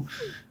who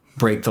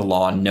break the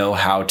law know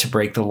how to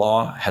break the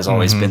law has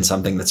always been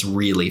something that's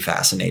really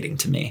fascinating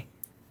to me.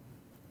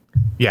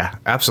 Yeah,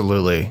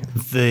 absolutely.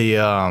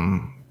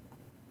 The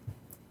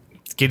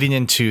getting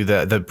into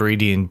the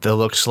breeding, that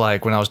looks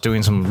like when I was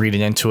doing some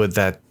reading into it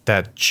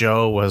that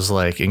Joe was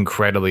like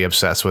incredibly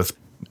obsessed with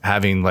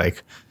having,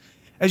 like,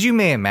 as you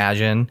may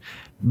imagine,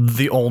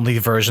 the only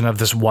version of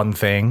this one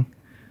thing.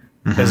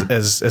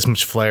 as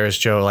much flair as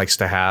Joe likes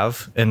to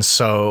have, and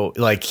so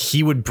like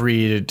he would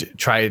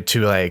try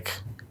to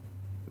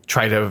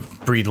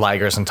breed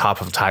ligers on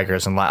top of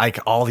tigers and like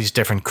all these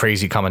different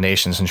crazy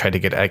combinations and try to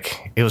get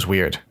like it was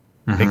weird.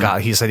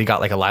 He said he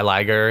got like a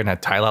liger and a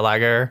Tyler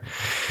liger.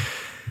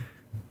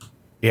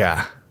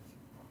 Yeah.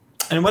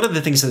 And one of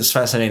the things that's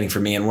fascinating for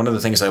me, and one of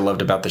the things I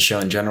loved about the show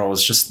in general,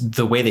 was just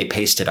the way they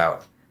paced it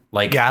out.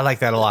 Like, yeah, I like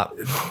that a lot.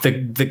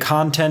 The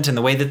content and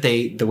the way that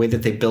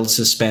they build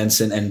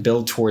suspense and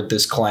build toward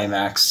this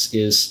climax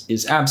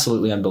is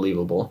absolutely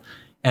unbelievable.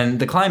 And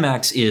the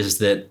climax is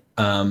that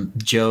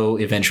Joe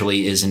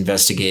eventually is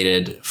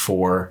investigated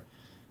for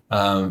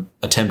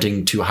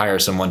attempting to hire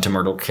someone to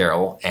murder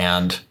Carol,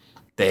 and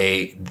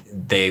they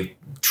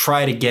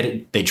try to get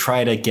it. They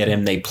try to get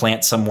him. They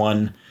plant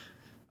someone.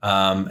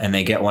 And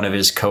they get one of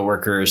his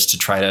coworkers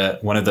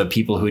one of the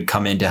people who had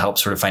come in to help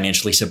sort of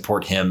financially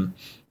support him.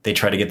 They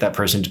try to get that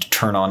person to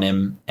turn on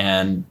him,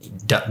 and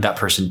that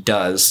person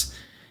does.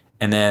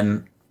 And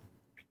then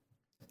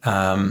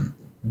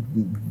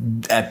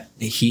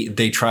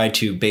they try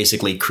to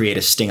basically create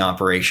a sting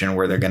operation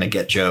where they're going to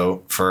get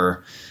Joe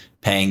for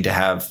paying to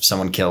have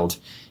someone killed.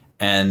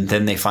 And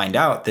then they find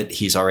out that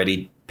he's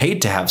already paid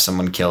to have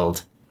someone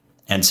killed.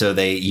 And so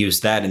they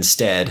use that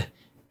instead.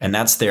 And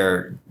that's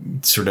their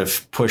sort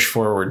of push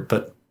forward.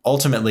 But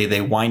ultimately, they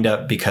wind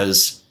up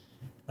because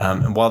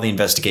while the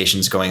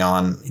investigation's going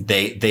on,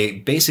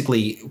 they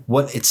basically,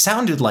 what it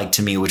sounded like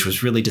to me, which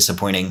was really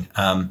disappointing,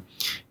 and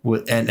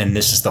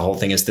this is the whole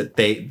thing, is that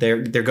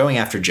they're going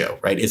after Joe,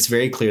 right? It's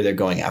very clear they're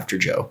going after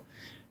Joe.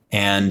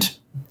 And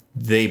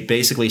they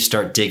basically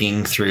start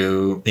digging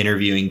through,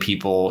 interviewing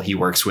people he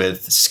works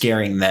with,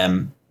 scaring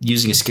them,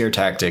 using scare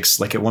tactics.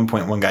 Like at one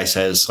point, one guy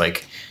says,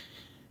 like,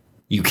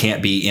 you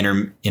can't be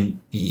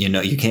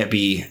you can't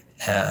be,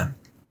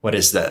 what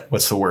is that?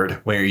 What's the word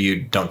where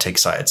you don't take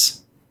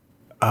sides?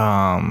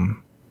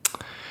 Jeez.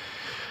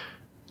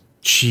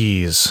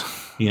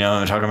 You know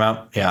what I'm talking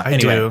about? Yeah. I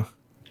do.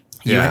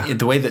 Yeah.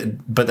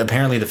 But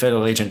apparently the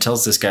federal agent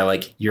tells this guy,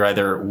 like, you're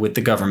either with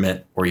the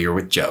government or you're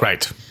with Joe.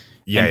 Right.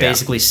 Yeah. And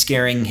basically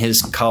scaring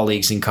his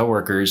colleagues and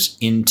coworkers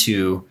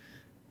into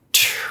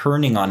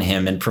turning on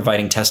him and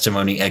providing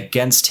testimony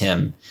against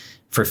him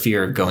for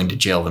fear of going to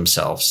jail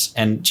themselves.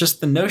 And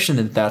just the notion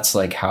that that's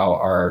like how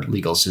our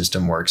legal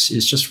system works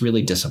is just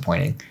really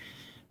disappointing,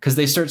 because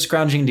they start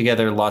scrounging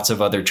together lots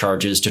of other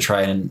charges to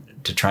try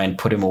and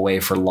put him away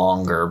for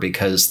longer,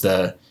 because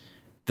the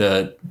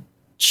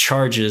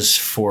charges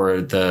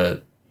for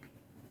the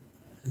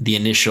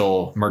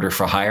initial murder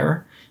for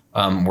hire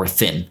were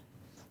thin,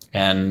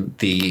 and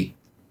the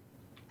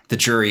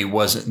jury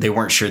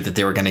weren't sure that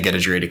they were going to get a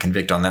jury to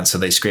convict on that, so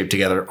they scraped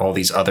together all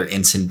these other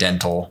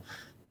incidental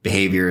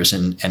behaviors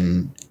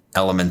and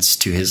elements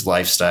to his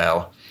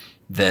lifestyle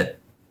that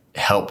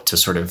helped to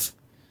sort of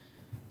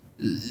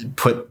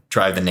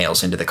drive the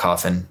nails into the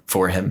coffin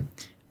for him.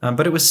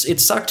 But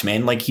it sucked,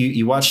 man. Like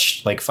you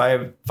watch like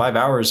five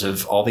hours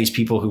of all these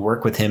people who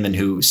work with him and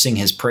who sing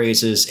his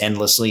praises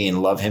endlessly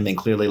and love him and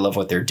clearly love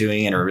what they're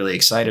doing and are really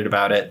excited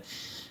about it.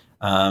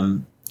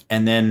 And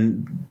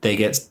then they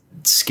get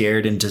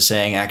scared into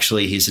saying,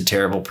 actually, he's a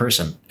terrible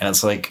person. And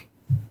it's like,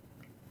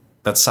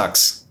 that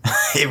sucks.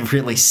 It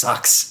really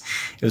sucks.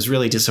 It was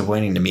really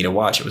disappointing to me to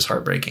watch. It was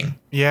heartbreaking.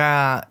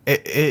 Yeah,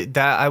 when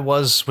I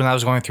was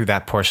going through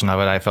that portion of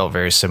it, I felt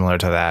very similar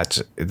to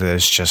that.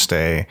 There's just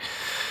he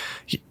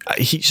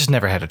just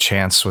never had a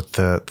chance with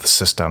the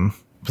system,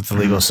 with the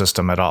legal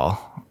system at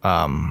all.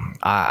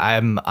 I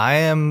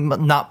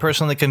am not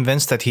personally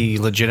convinced that he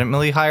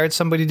legitimately hired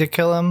somebody to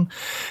kill him,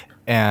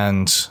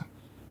 and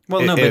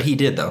but he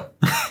did though.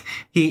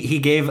 He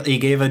gave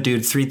a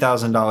dude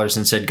 $3,000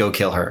 and said, go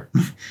kill her.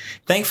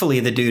 Thankfully,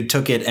 the dude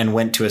took it and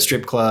went to a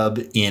strip club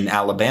in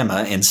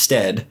Alabama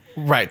instead.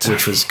 Right.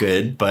 Which was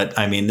good. But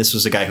I mean, this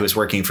was a guy who was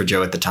working for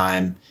Joe at the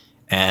time,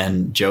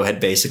 and Joe had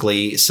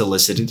basically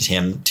solicited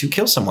him to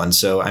kill someone.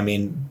 So, I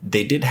mean,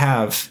 they did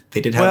have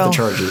the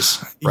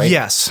charges, right?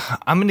 Yes.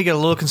 I'm going to get a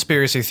little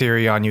conspiracy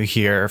theory on you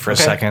here for a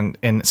second.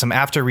 In some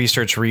after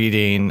research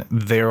reading,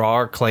 there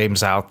are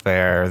claims out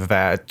there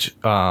that,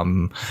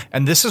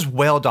 and this is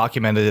well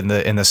documented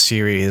in the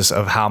series,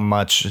 of how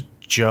much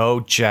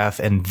Joe, Jeff,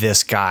 and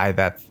this guy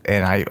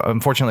and I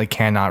unfortunately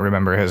cannot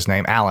remember his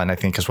name, Alan, I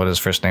think is what his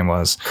first name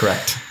was.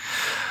 Correct.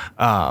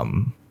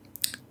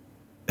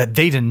 That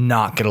they did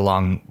not get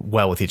along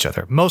well with each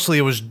other. Mostly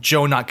it was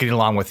Joe not getting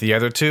along with the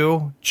other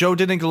two. Joe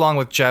didn't get along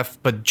with Jeff,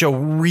 but Joe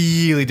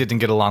really didn't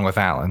get along with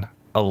Alan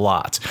a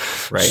lot.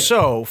 Right.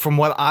 So from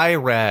what I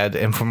read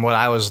and from what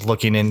I was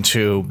looking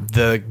into,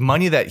 the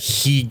money that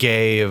he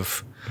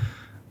gave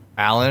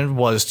Alan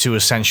was to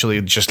essentially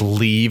just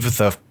leave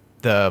the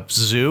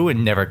zoo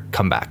and never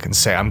come back and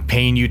say, I'm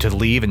paying you to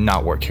leave and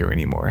not work here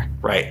anymore.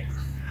 Right.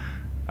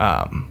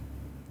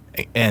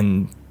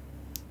 And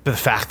the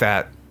fact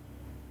that,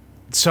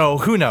 so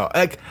who knows?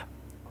 Like,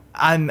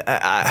 I'm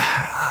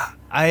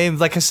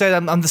like I said,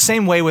 I'm the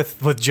same way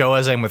with Joe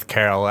as I'm with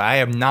Carol. I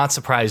am not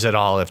surprised at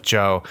all if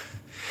Joe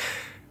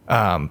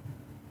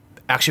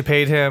actually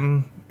paid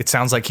him. It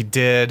sounds like he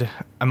did.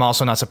 I'm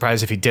also not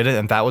surprised if he did it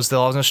and that was the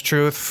honest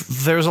truth.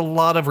 There's a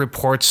lot of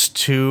reports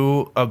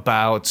too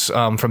about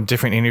from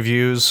different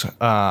interviews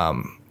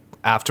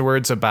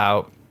afterwards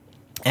about,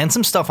 and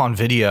some stuff on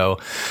video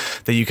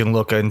that you can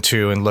look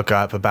into and look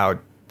up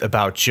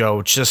about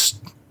Joe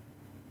just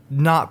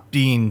not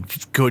being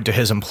good to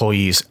his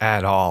employees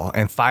at all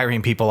and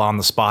firing people on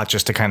the spot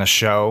just to kind of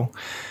show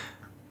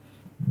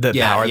the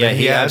power that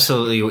he had.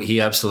 He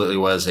absolutely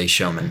was a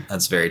showman.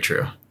 That's very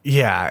true.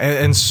 Yeah,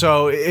 and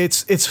so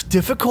it's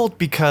difficult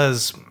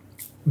because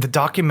the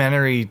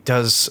documentary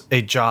does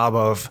a job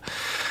of,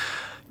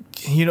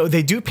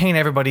 they do paint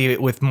everybody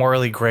with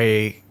morally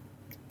gray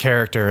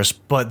characters,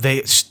 but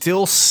they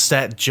still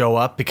set Joe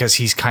up because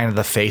he's kind of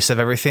the face of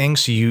everything.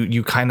 So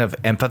you kind of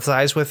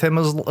empathize with him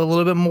a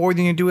little bit more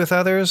than you do with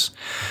others.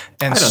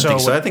 And I don't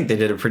think so. I think they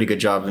did a pretty good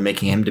job of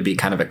making him to be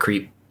kind of a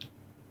creep.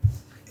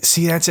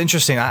 See, that's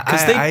interesting.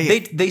 Because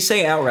they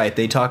say outright,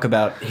 they talk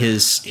about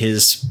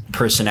his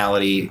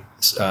personality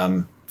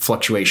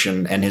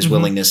fluctuation and his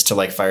willingness to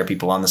like fire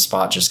people on the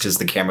spot just because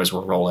the cameras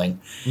were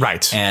rolling.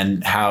 Right.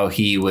 And how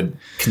he would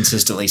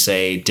consistently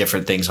say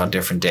different things on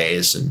different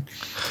days. And,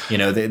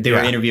 they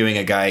were interviewing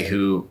a guy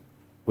who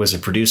was a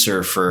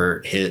producer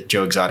for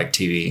Joe Exotic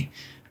TV.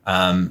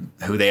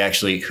 Who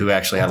actually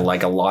had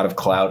like a lot of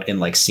clout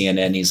in like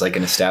CNN. He's like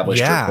an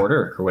established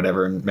reporter or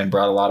whatever and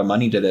brought a lot of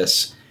money to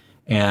this.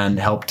 And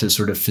helped to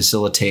sort of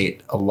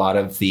facilitate a lot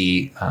of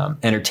the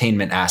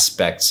entertainment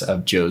aspects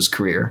of Joe's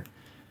career.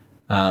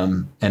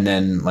 And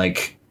then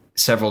like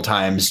several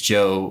times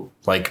Joe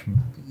like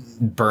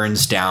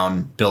burns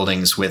down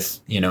buildings with,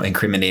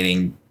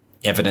 incriminating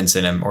evidence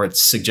in him, or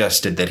it's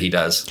suggested that he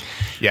does.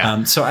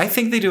 Yeah. So I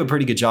think they do a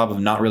pretty good job of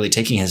not really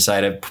taking his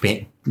side of,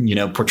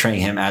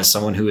 portraying him as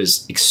someone who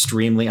is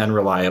extremely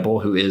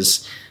unreliable, who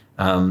is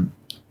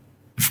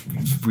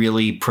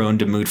really prone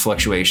to mood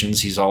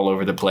fluctuations. He's all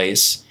over the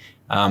place.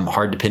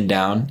 Hard to pin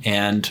down,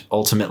 and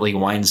ultimately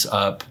winds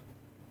up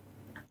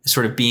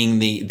sort of being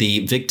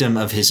the victim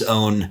of his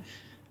own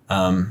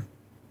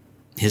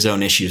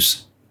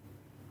issues.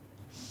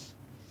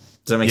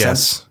 Does that make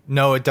sense?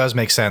 No, it does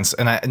make sense.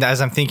 And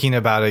as I'm thinking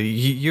about it,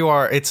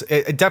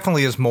 it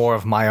definitely is more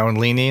of my own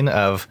leaning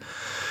of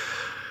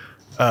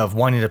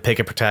wanting to pick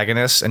a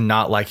protagonist and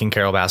not liking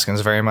Carol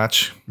Baskins very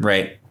much.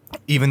 Right.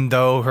 Even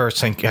though her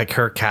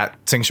cat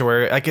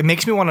sanctuary, like it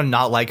makes me want to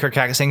not like her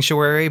cat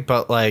sanctuary,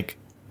 but like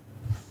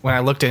when I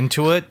looked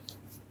into it,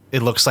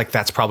 it looks like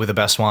that's probably the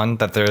best one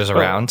that there is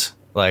around.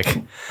 Like,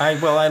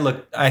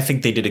 I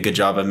think they did a good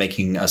job of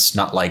making us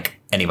not like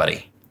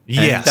anybody.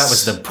 Yes, that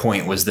was the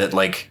point. Was that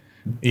like,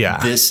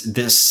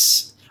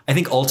 this? I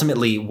think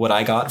ultimately what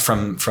I got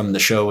from the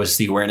show was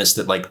the awareness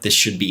that like this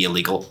should be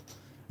illegal.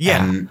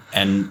 Yeah,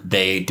 and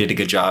they did a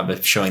good job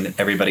of showing that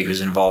everybody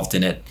who's involved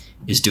in it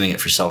is doing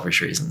it for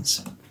selfish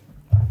reasons.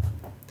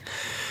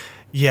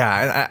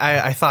 Yeah,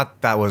 I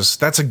thought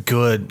that's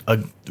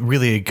a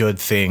really good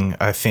thing,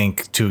 I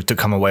think, to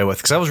come away with,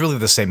 because that was really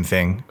the same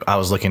thing I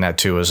was looking at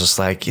too. It was just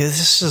like,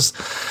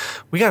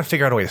 we got to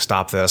figure out a way to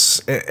stop this.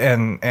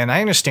 And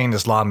I understand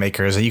as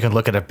lawmakers that you can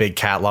look at a big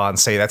cat law and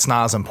say that's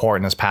not as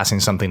important as passing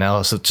something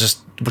else,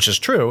 which is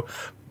true.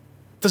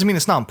 Doesn't mean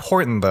it's not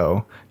important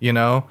though,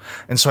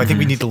 And so I think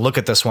we need to look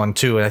at this one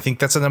too. And I think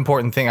that's an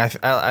important thing.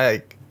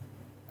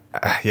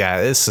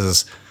 This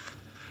is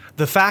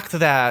the fact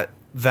that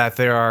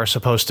there are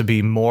supposed to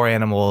be more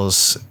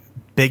animals,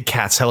 big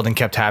cats held in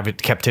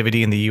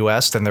captivity in the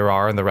U.S. than there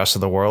are in the rest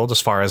of the world, as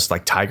far as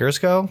like tigers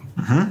go,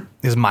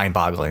 is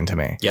mind-boggling to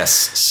me. Yes,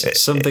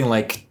 something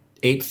like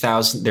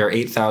 8,000. There are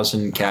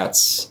 8,000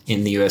 cats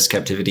in the U.S.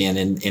 captivity, and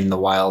in the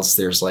wilds,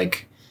 there's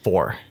like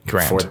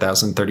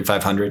 4,000,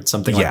 3,500,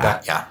 something like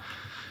that. Yeah,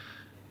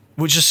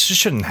 which just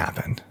shouldn't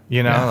happen.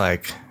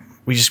 Like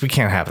we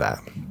can't have that.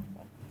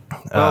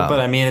 Well, but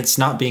I mean, it's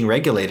not being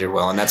regulated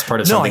well, and that's part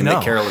of something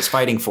that Carol is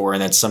fighting for,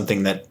 and that's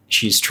something that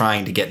she's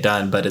trying to get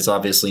done, but is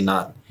obviously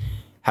not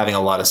having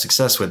a lot of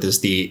success with. Is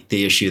the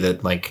issue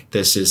that like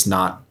this is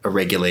not a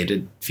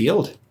regulated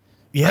field?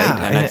 Yeah,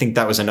 right? And I think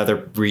that was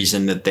another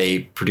reason that they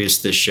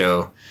produced this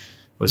show,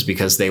 was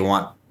because they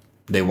want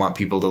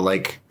people to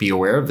like be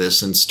aware of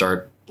this and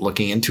start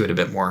looking into it a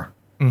bit more.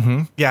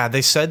 Mm-hmm. Yeah,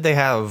 they said they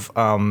have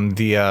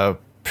the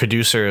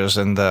producers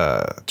and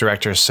the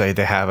directors say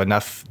they have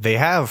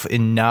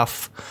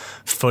enough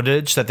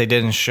footage that they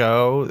didn't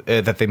show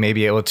that they may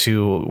be able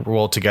to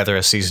roll together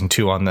a season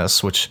 2 on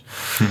this, which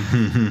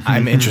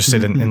I'm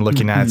interested in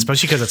looking at,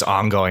 especially because it's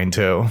ongoing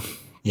too.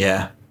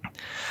 Yeah.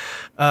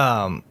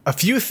 A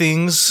few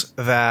things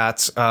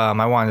that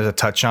I wanted to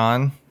touch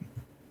on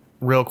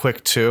real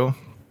quick too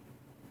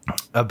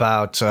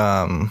about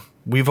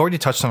we've already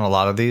touched on a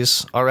lot of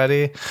these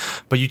already,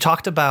 but you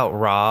talked about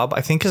Rob.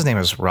 I think his name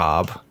is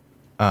Rob.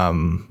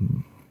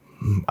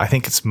 I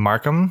think it's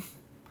Markham,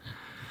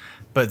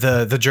 but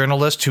the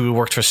journalist who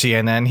worked for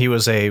CNN, he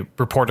was a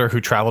reporter who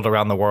traveled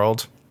around the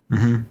world.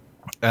 And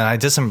I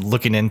did some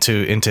looking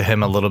into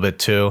him a little bit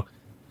too.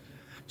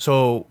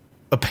 So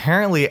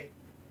apparently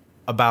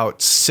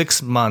about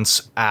 6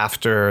 months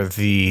after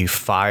the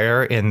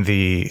fire in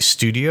the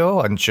studio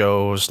on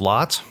Joe's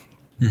lot,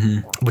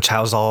 which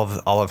housed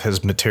all of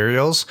his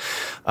materials,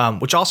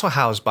 which also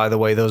housed, by the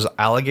way, those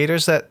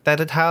alligators that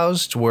it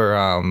housed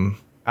were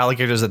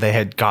alligators that they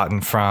had gotten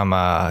from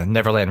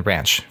Neverland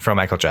Ranch from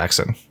Michael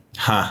Jackson.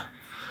 Huh.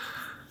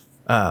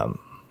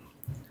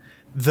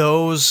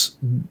 Those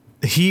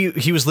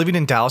he was living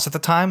in Dallas at the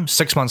time.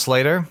 6 months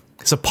later,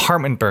 his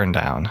apartment burned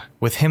down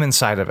with him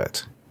inside of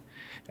it,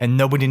 and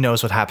nobody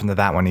knows what happened to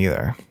that one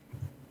either.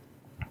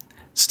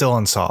 Still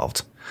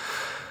unsolved.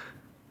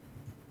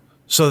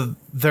 So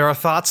there are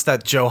thoughts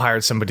that Joe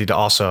hired somebody to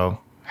also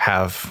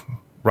have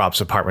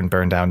Rob's apartment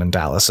burned down in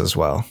Dallas as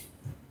well.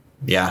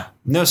 Yeah,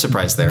 no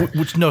surprise there.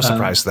 Which no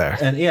surprise there.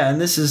 And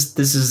this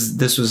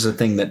was a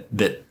thing that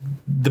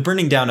the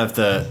burning down of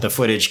the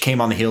footage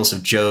came on the heels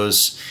of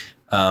Joe's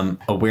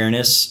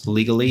awareness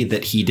legally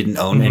that he didn't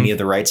own any of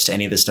the rights to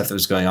any of the stuff that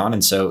was going on,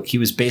 and so he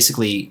was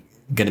basically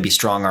going to be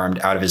strong-armed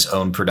out of his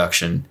own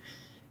production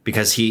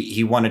because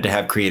he wanted to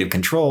have creative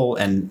control,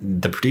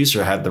 and the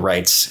producer had the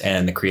rights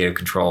and the creative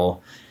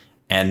control.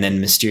 And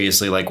then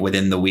mysteriously, like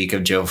within the week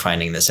of Joe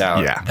finding this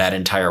out, that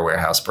entire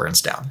warehouse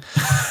burns down.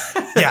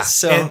 Yeah.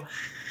 So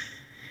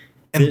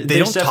and they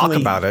don't talk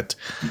about it.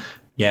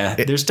 Yeah.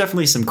 There's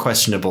definitely some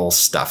questionable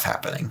stuff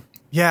happening.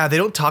 Yeah. They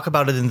don't talk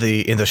about it in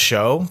the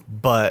show,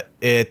 but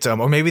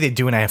or maybe they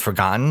do and I have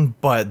forgotten,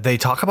 but they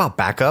talk about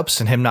backups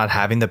and him not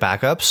having the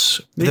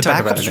backups. They talk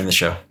about it in the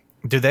show.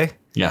 Do they?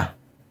 Yeah.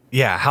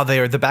 Yeah. How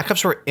the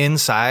backups were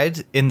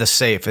inside in the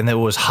safe, and it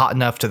was hot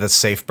enough to the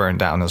safe burn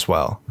down as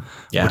well.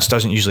 Yeah. Which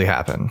doesn't usually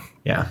happen.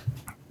 Yeah.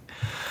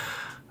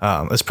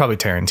 It's probably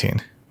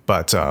Tarantine,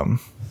 but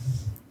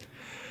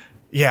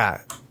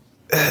yeah,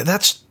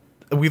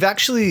 we've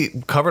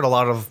actually covered a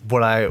lot of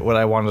what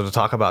I wanted to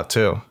talk about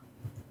too.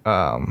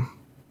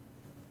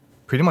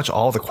 Pretty much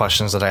all the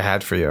questions that I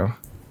had for you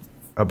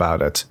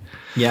about it.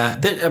 Yeah,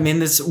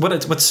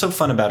 what's so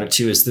fun about it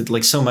too is that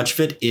like so much of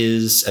it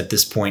is at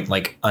this point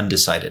like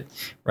undecided,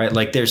 right?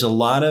 Like there's a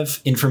lot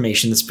of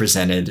information that's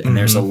presented, and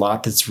there's a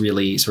lot that's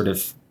really sort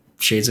of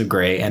shades of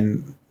gray,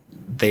 and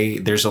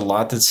there's a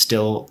lot that's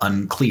still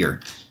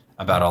unclear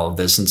about all of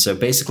this. And so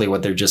basically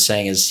what they're just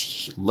saying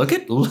is look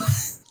at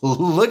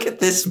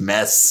this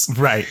mess.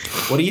 Right.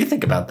 What do you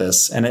think about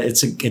this? And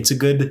it's a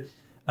good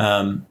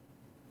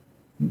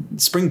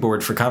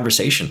springboard for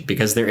conversation,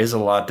 because there is a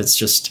lot that's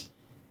just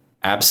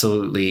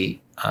absolutely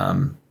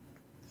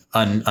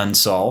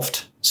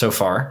unsolved so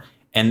far.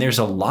 And there's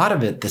a lot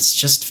of it that's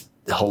just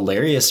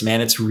hilarious,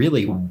 man. It's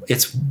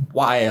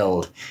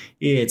wild.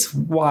 It's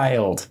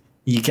wild.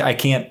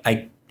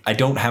 I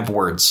don't have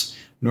words.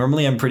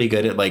 Normally I'm pretty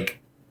good at like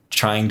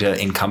trying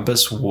to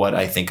encompass what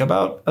I think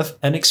about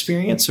an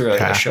experience or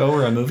a show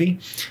or a movie.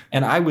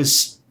 And I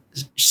was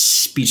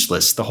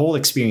speechless. The whole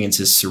experience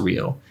is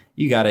surreal.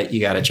 You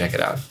gotta check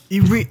it out.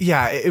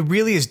 It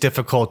really is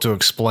difficult to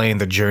explain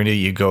the journey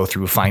you go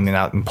through finding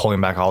out and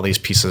pulling back all these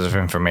pieces of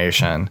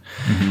information,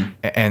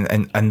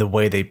 and the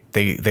way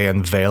they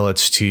unveil it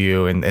to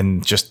you,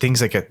 and just things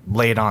that get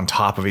laid on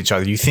top of each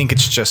other. You think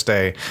it's just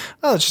it's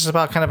just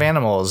about kind of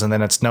animals, and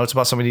then it's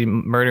about somebody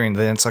murdering.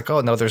 Then it's like,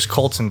 oh no, there's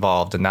cults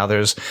involved, and now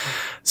there's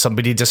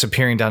somebody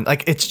disappearing down.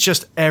 Like it's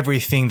just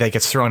everything that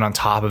gets thrown on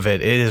top of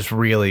it. It is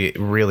really,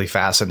 really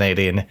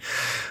fascinating.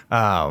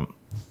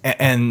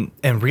 And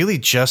really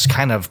just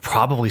kind of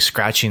probably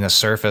scratching the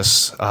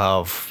surface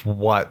of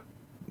what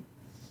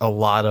a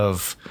lot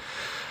of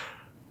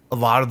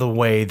the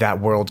way that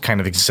world kind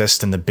of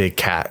exists in the big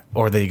cat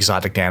or the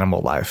exotic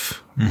animal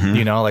life.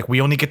 You know, like we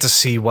only get to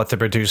see what the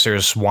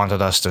producers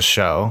wanted us to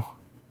show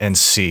and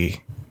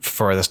see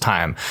for this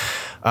time.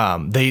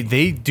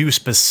 They do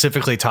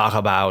specifically talk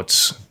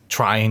about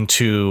trying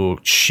to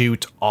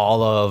shoot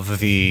all of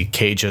the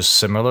cages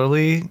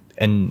similarly,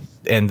 and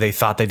they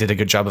thought they did a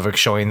good job of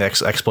showing the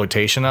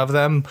exploitation of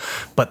them,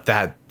 but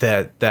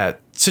that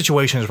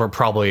situations were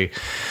probably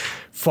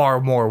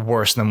far more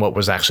worse than what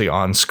was actually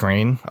on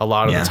screen. A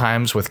lot of the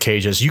times with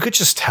cages, you could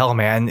just tell,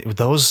 man,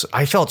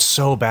 I felt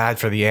so bad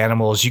for the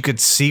animals. You could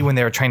see when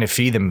they were trying to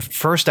feed them.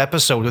 First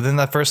episode, within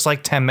the first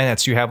like 10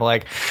 minutes, you have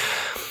like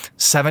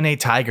 7-8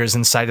 tigers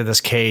inside of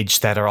this cage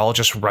that are all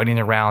just running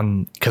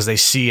around because they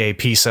see a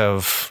piece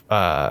of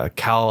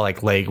cow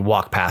like leg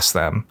walk past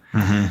them.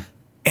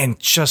 And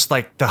just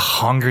like the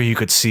hunger you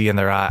could see in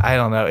their eye, I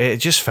don't know. It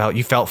just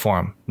you felt for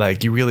them.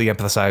 Like you really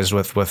empathized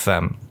with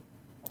them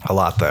a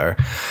lot there.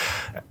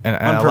 And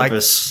on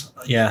purpose.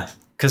 Yeah.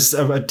 Because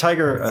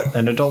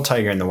an adult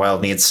tiger in the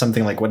wild needs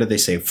something like, what did they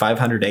say?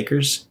 500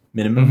 acres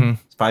minimum,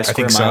 5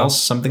 square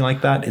miles, something like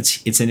that.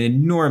 It's an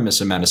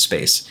enormous amount of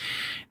space.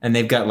 And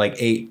they've got like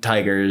 8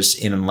 tigers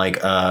in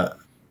like a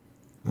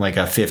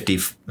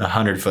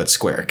 100-foot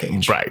square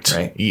cage.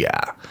 Right.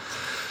 Yeah.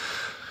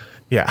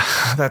 Yeah,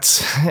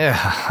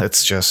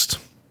 it's just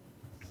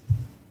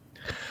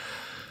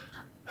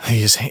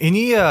any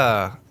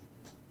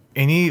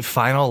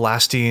final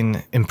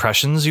lasting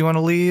impressions you want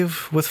to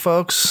leave with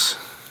folks?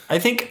 I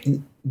think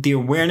the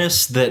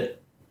awareness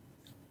that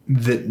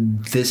that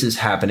this is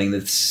happening,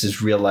 that this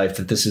is real life,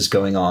 that this is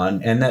going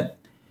on, and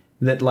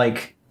that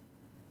like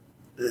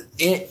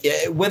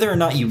whether or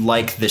not you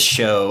like the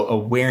show,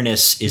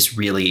 awareness is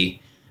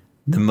really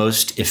the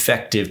most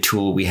effective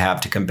tool we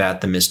have to combat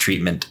the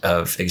mistreatment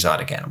of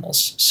exotic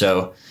animals.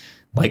 So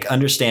like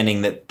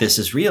understanding that this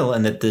is real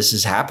and that this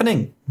is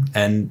happening,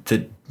 and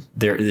that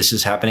this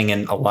is happening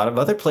in a lot of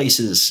other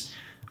places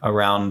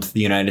around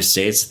the United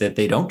States that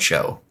they don't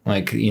show.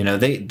 Like, you know,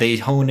 they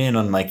hone in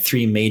on like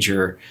 3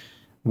 major,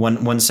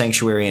 one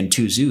sanctuary and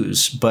 2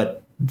 zoos,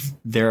 but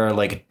there are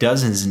like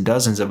dozens and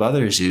dozens of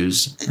other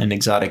zoos and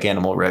exotic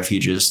animal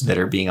refuges that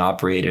are being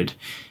operated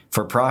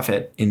for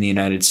profit in the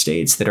United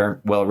States that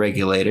aren't well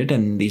regulated,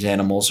 and these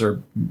animals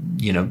are,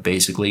 you know,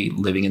 basically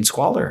living in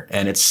squalor,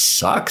 and it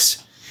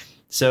sucks.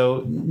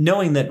 So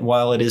knowing that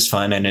while it is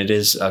fun and it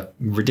is a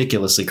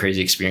ridiculously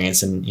crazy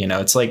experience, and you know,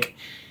 it's like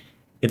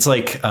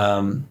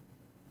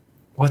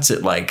what's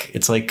it like?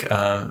 It's like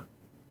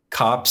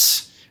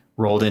Cops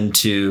rolled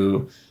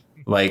into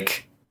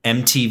like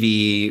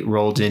MTV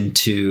rolled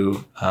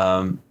into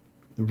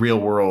Real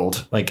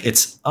World. Like,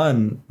 it's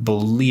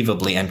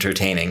unbelievably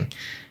entertaining,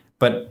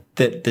 but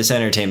that this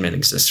entertainment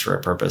exists for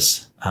a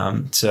purpose.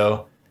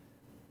 So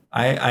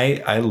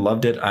I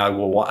loved it. I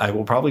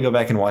will probably go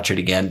back and watch it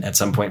again at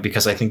some point,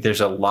 because I think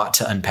there's a lot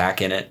to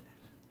unpack in it,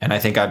 and I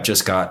think I've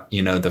just got,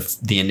 you know,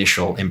 the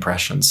initial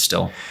impressions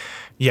still.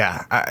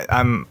 Yeah,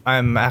 I'm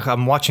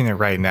watching it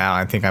right now.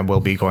 I think I will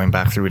be going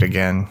back through it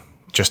again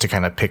just to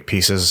kind of pick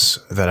pieces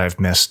that I've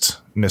missed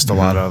a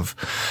lot of.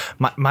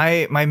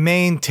 My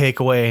main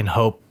takeaway and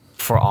hope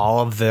for all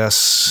of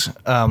this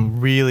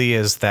really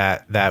is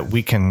that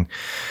we can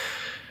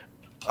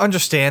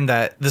understand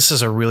that this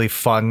is a really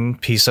fun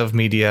piece of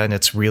media and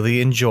it's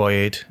really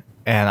enjoyed.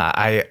 And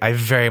I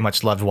very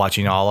much loved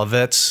watching all of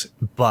it,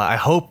 but I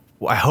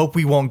hope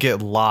we won't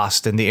get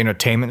lost in the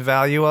entertainment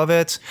value of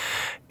it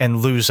and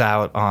lose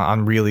out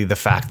on really the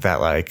fact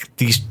that like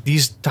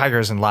these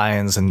tigers and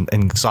lions and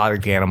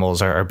exotic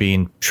animals are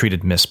being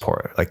treated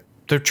like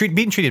they're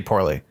being treated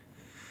poorly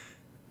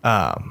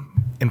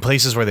in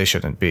places where they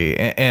shouldn't be.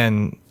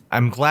 And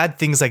I'm glad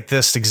things like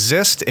this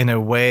exist in a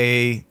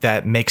way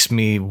that makes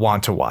me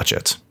want to watch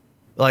it.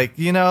 Like,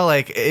 you know,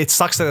 like it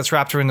sucks that it's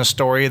wrapped in a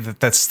story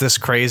that's this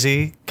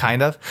crazy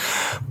kind of,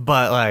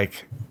 but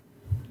like,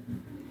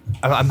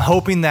 I'm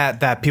hoping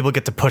that people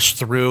get to push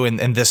through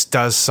and this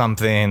does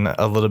something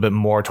a little bit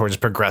more towards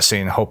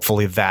progressing.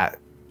 Hopefully that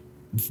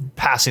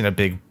passing a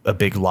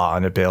big law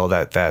and a bill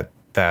that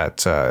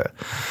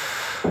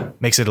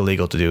makes it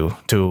illegal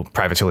to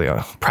privately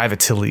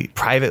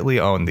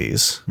own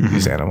these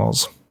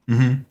animals.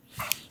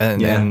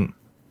 Mm-hmm.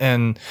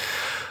 And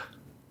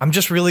I'm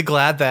just really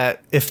glad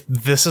that if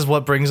this is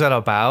what brings that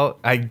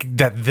about,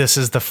 that this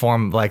is the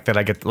form like that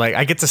I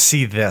get to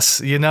see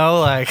this, you know,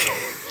 like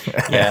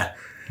yeah.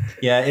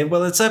 Yeah,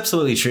 well, it's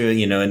absolutely true,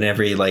 you know, in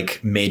every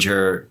like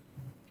major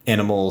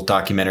animal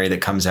documentary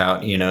that comes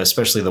out, you know,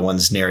 especially the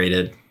ones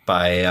narrated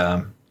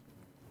by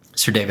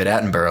Sir David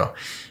Attenborough.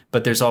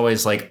 But there's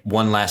always like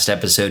one last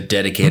episode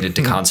dedicated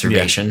to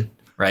conservation,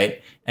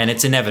 right? And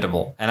it's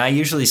inevitable. And I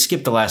usually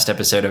skip the last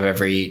episode of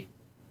every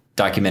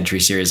documentary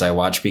series I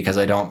watch, because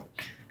I don't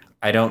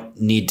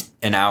need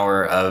an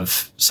hour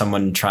of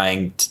someone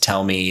trying to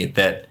tell me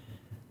that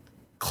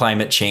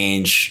climate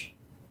change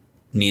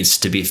needs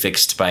to be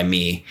fixed by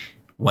me,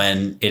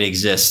 when it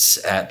exists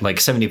at like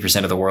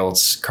 70% of the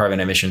world's carbon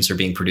emissions are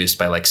being produced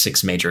by like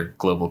 6 major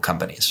global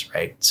companies,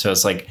 right? So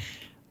it's like,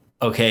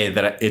 okay,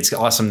 it's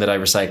awesome that I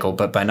recycle,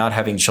 but by not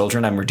having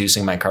children, I'm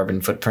reducing my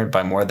carbon footprint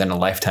by more than a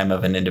lifetime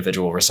of an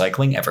individual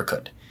recycling ever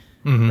could,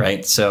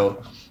 right?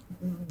 So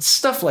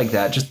stuff like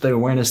that, just the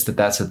awareness that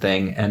that's a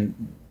thing.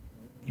 And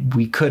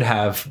we could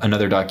have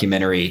another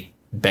documentary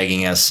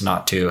begging us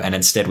not to, and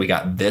instead we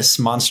got this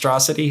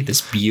monstrosity,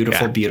 this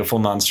beautiful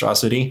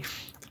monstrosity.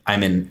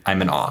 I'm in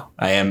awe.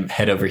 I am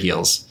head over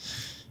heels.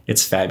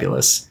 It's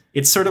fabulous.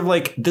 It's sort of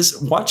like this,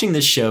 watching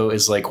this show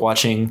is like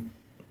watching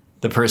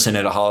the person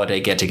at a holiday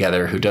get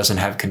together who doesn't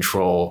have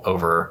control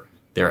over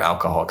their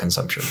alcohol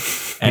consumption.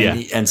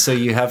 And so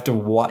you have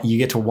to you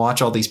get to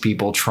watch all these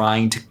people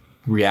trying to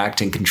react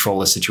and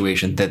control a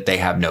situation that they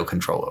have no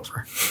control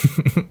over.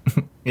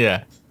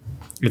 Yeah.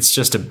 It's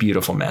just a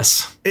beautiful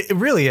mess. It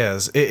really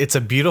is. It's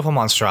a beautiful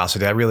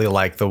monstrosity. I really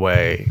like the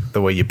way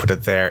you put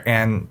it there.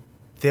 And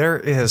there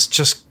is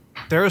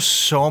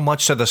so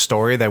much to the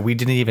story that we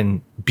didn't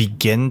even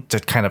begin to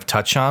kind of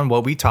touch on.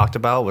 What we talked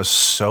about was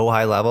so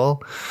high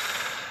level.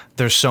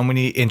 There's so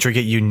many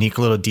intricate, unique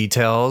little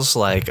details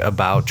like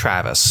about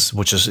Travis,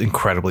 which is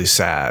incredibly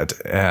sad.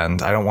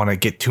 And I don't want to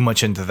get too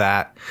much into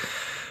that.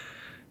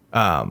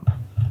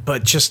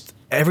 But just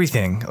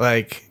everything,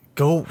 like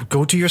go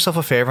do yourself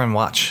a favor and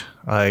watch.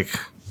 Like,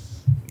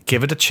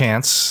 give it a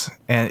chance.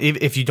 And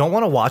if you don't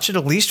want to watch it,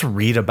 at least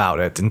read about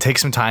it and take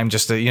some time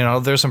just to, you know,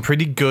 there's some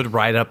pretty good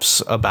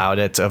write-ups about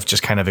it of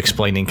just kind of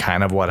explaining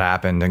kind of what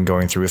happened and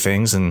going through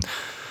things. And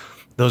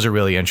those are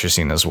really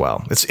interesting as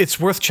well. It's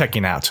worth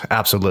checking out.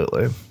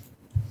 Absolutely.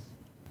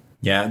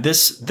 Yeah,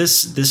 this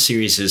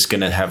series is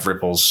going to have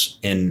ripples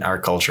in our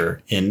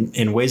culture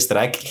in ways that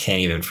I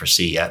can't even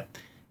foresee yet.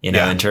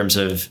 In terms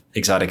of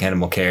exotic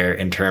animal care,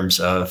 in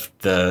terms of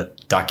the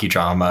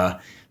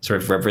docudrama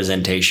sort of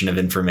representation of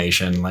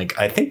information. Like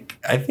I think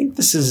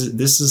this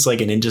is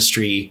like an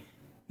industry.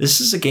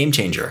 This is a game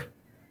changer.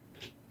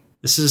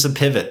 This is a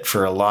pivot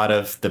for a lot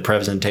of the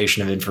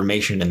presentation of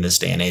information in this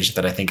day and age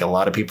that I think a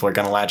lot of people are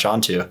going to latch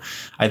onto.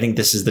 I think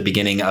this is the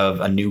beginning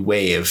of a new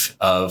wave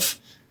of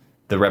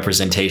the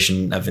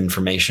representation of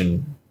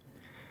information.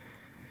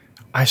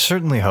 I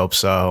certainly hope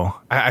so.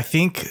 I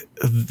think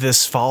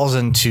this falls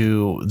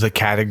into the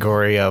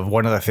category of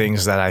one of the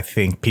things that I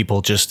think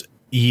people just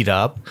eat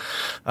up.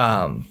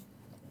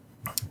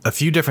 A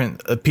few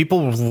different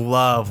people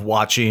love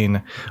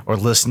watching or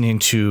listening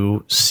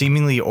to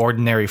seemingly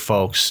ordinary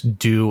folks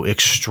do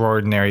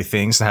extraordinary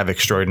things and have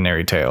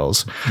extraordinary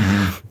tales.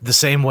 Mm-hmm. The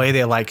same way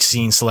they like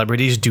seeing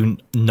celebrities do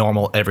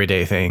normal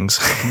everyday things.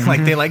 Mm-hmm.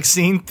 Like they like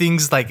seeing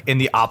things like in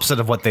the opposite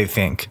of what they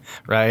think,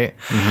 right?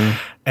 Mm-hmm.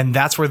 And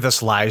that's where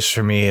this lies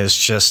for me, is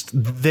just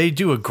they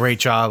do a great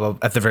job of,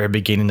 at the very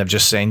beginning, of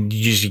just saying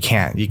you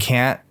can't.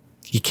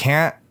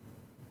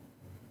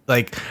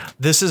 Like,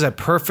 this is a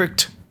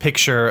perfect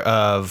picture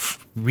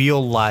of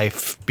real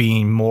life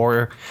being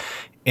more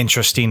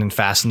interesting and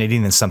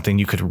fascinating than something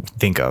you could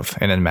think of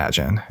and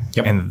imagine.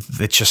 Yep. And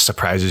it just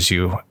surprises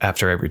you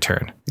after every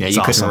turn. Yeah, it's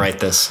awesome. Couldn't write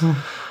this.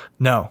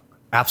 No,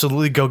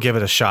 absolutely. Go give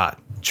it a shot.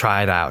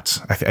 Try it out.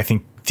 I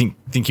think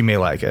you may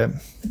like it.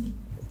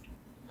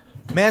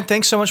 Man,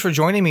 thanks so much for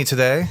joining me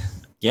today.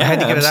 Yeah, I had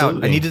to get absolutely.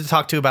 it out. I needed to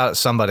talk to about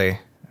somebody.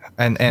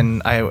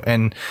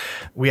 And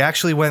we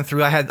actually went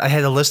through, I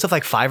had a list of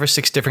like 5 or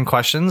 6 different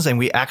questions, and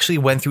we actually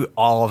went through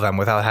all of them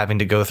without having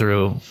to go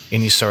through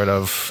any sort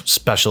of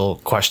special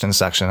question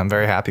section. I'm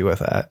very happy with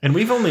that. And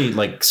we've only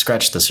like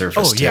scratched the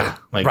surface. Oh, too. Yeah.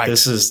 Like right.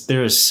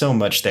 there is so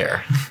much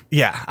there.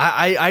 Yeah.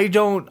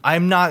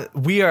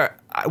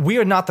 We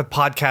are not the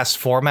podcast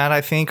format,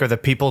 I think, or the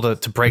people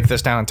to break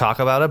this down and talk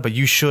about it, but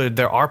you should.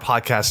 There are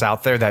podcasts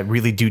out there that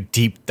really do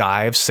deep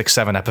dives,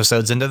 6-7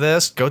 episodes into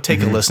this. Go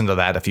take a listen to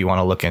that if you want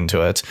to look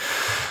into it.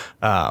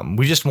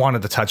 We just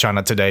wanted to touch on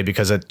it today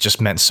because it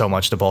just meant so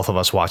much to both of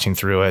us watching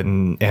through it,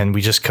 and we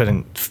just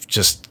couldn't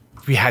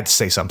we had to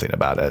say something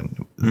about it.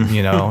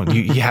 You know,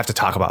 you have to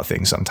talk about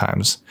things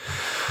sometimes.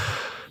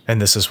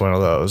 And this is one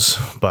of those.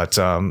 But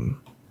all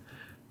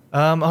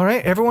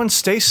right, everyone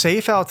stay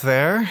safe out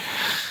there.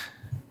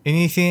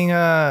 Anything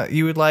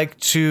you would like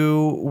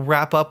to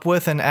wrap up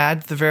with and add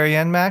at the very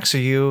end, Max? Are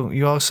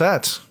you all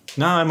set?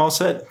 No, I'm all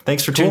set.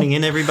 Thanks for tuning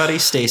in, everybody.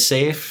 Stay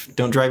safe.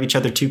 Don't drive each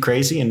other too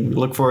crazy, and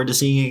look forward to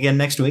seeing you again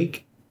next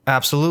week.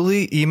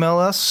 Absolutely. Email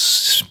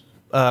us,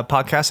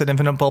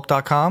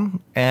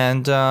 podcast@infinitepulp.com.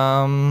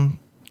 And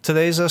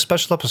today's a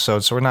special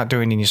episode, so we're not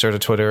doing any sort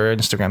of Twitter or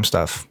Instagram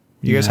stuff.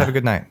 You guys have a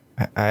good night.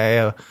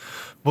 I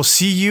will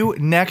see you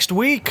next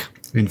week.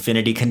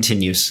 Infinity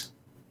continues.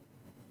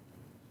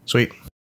 Sweet.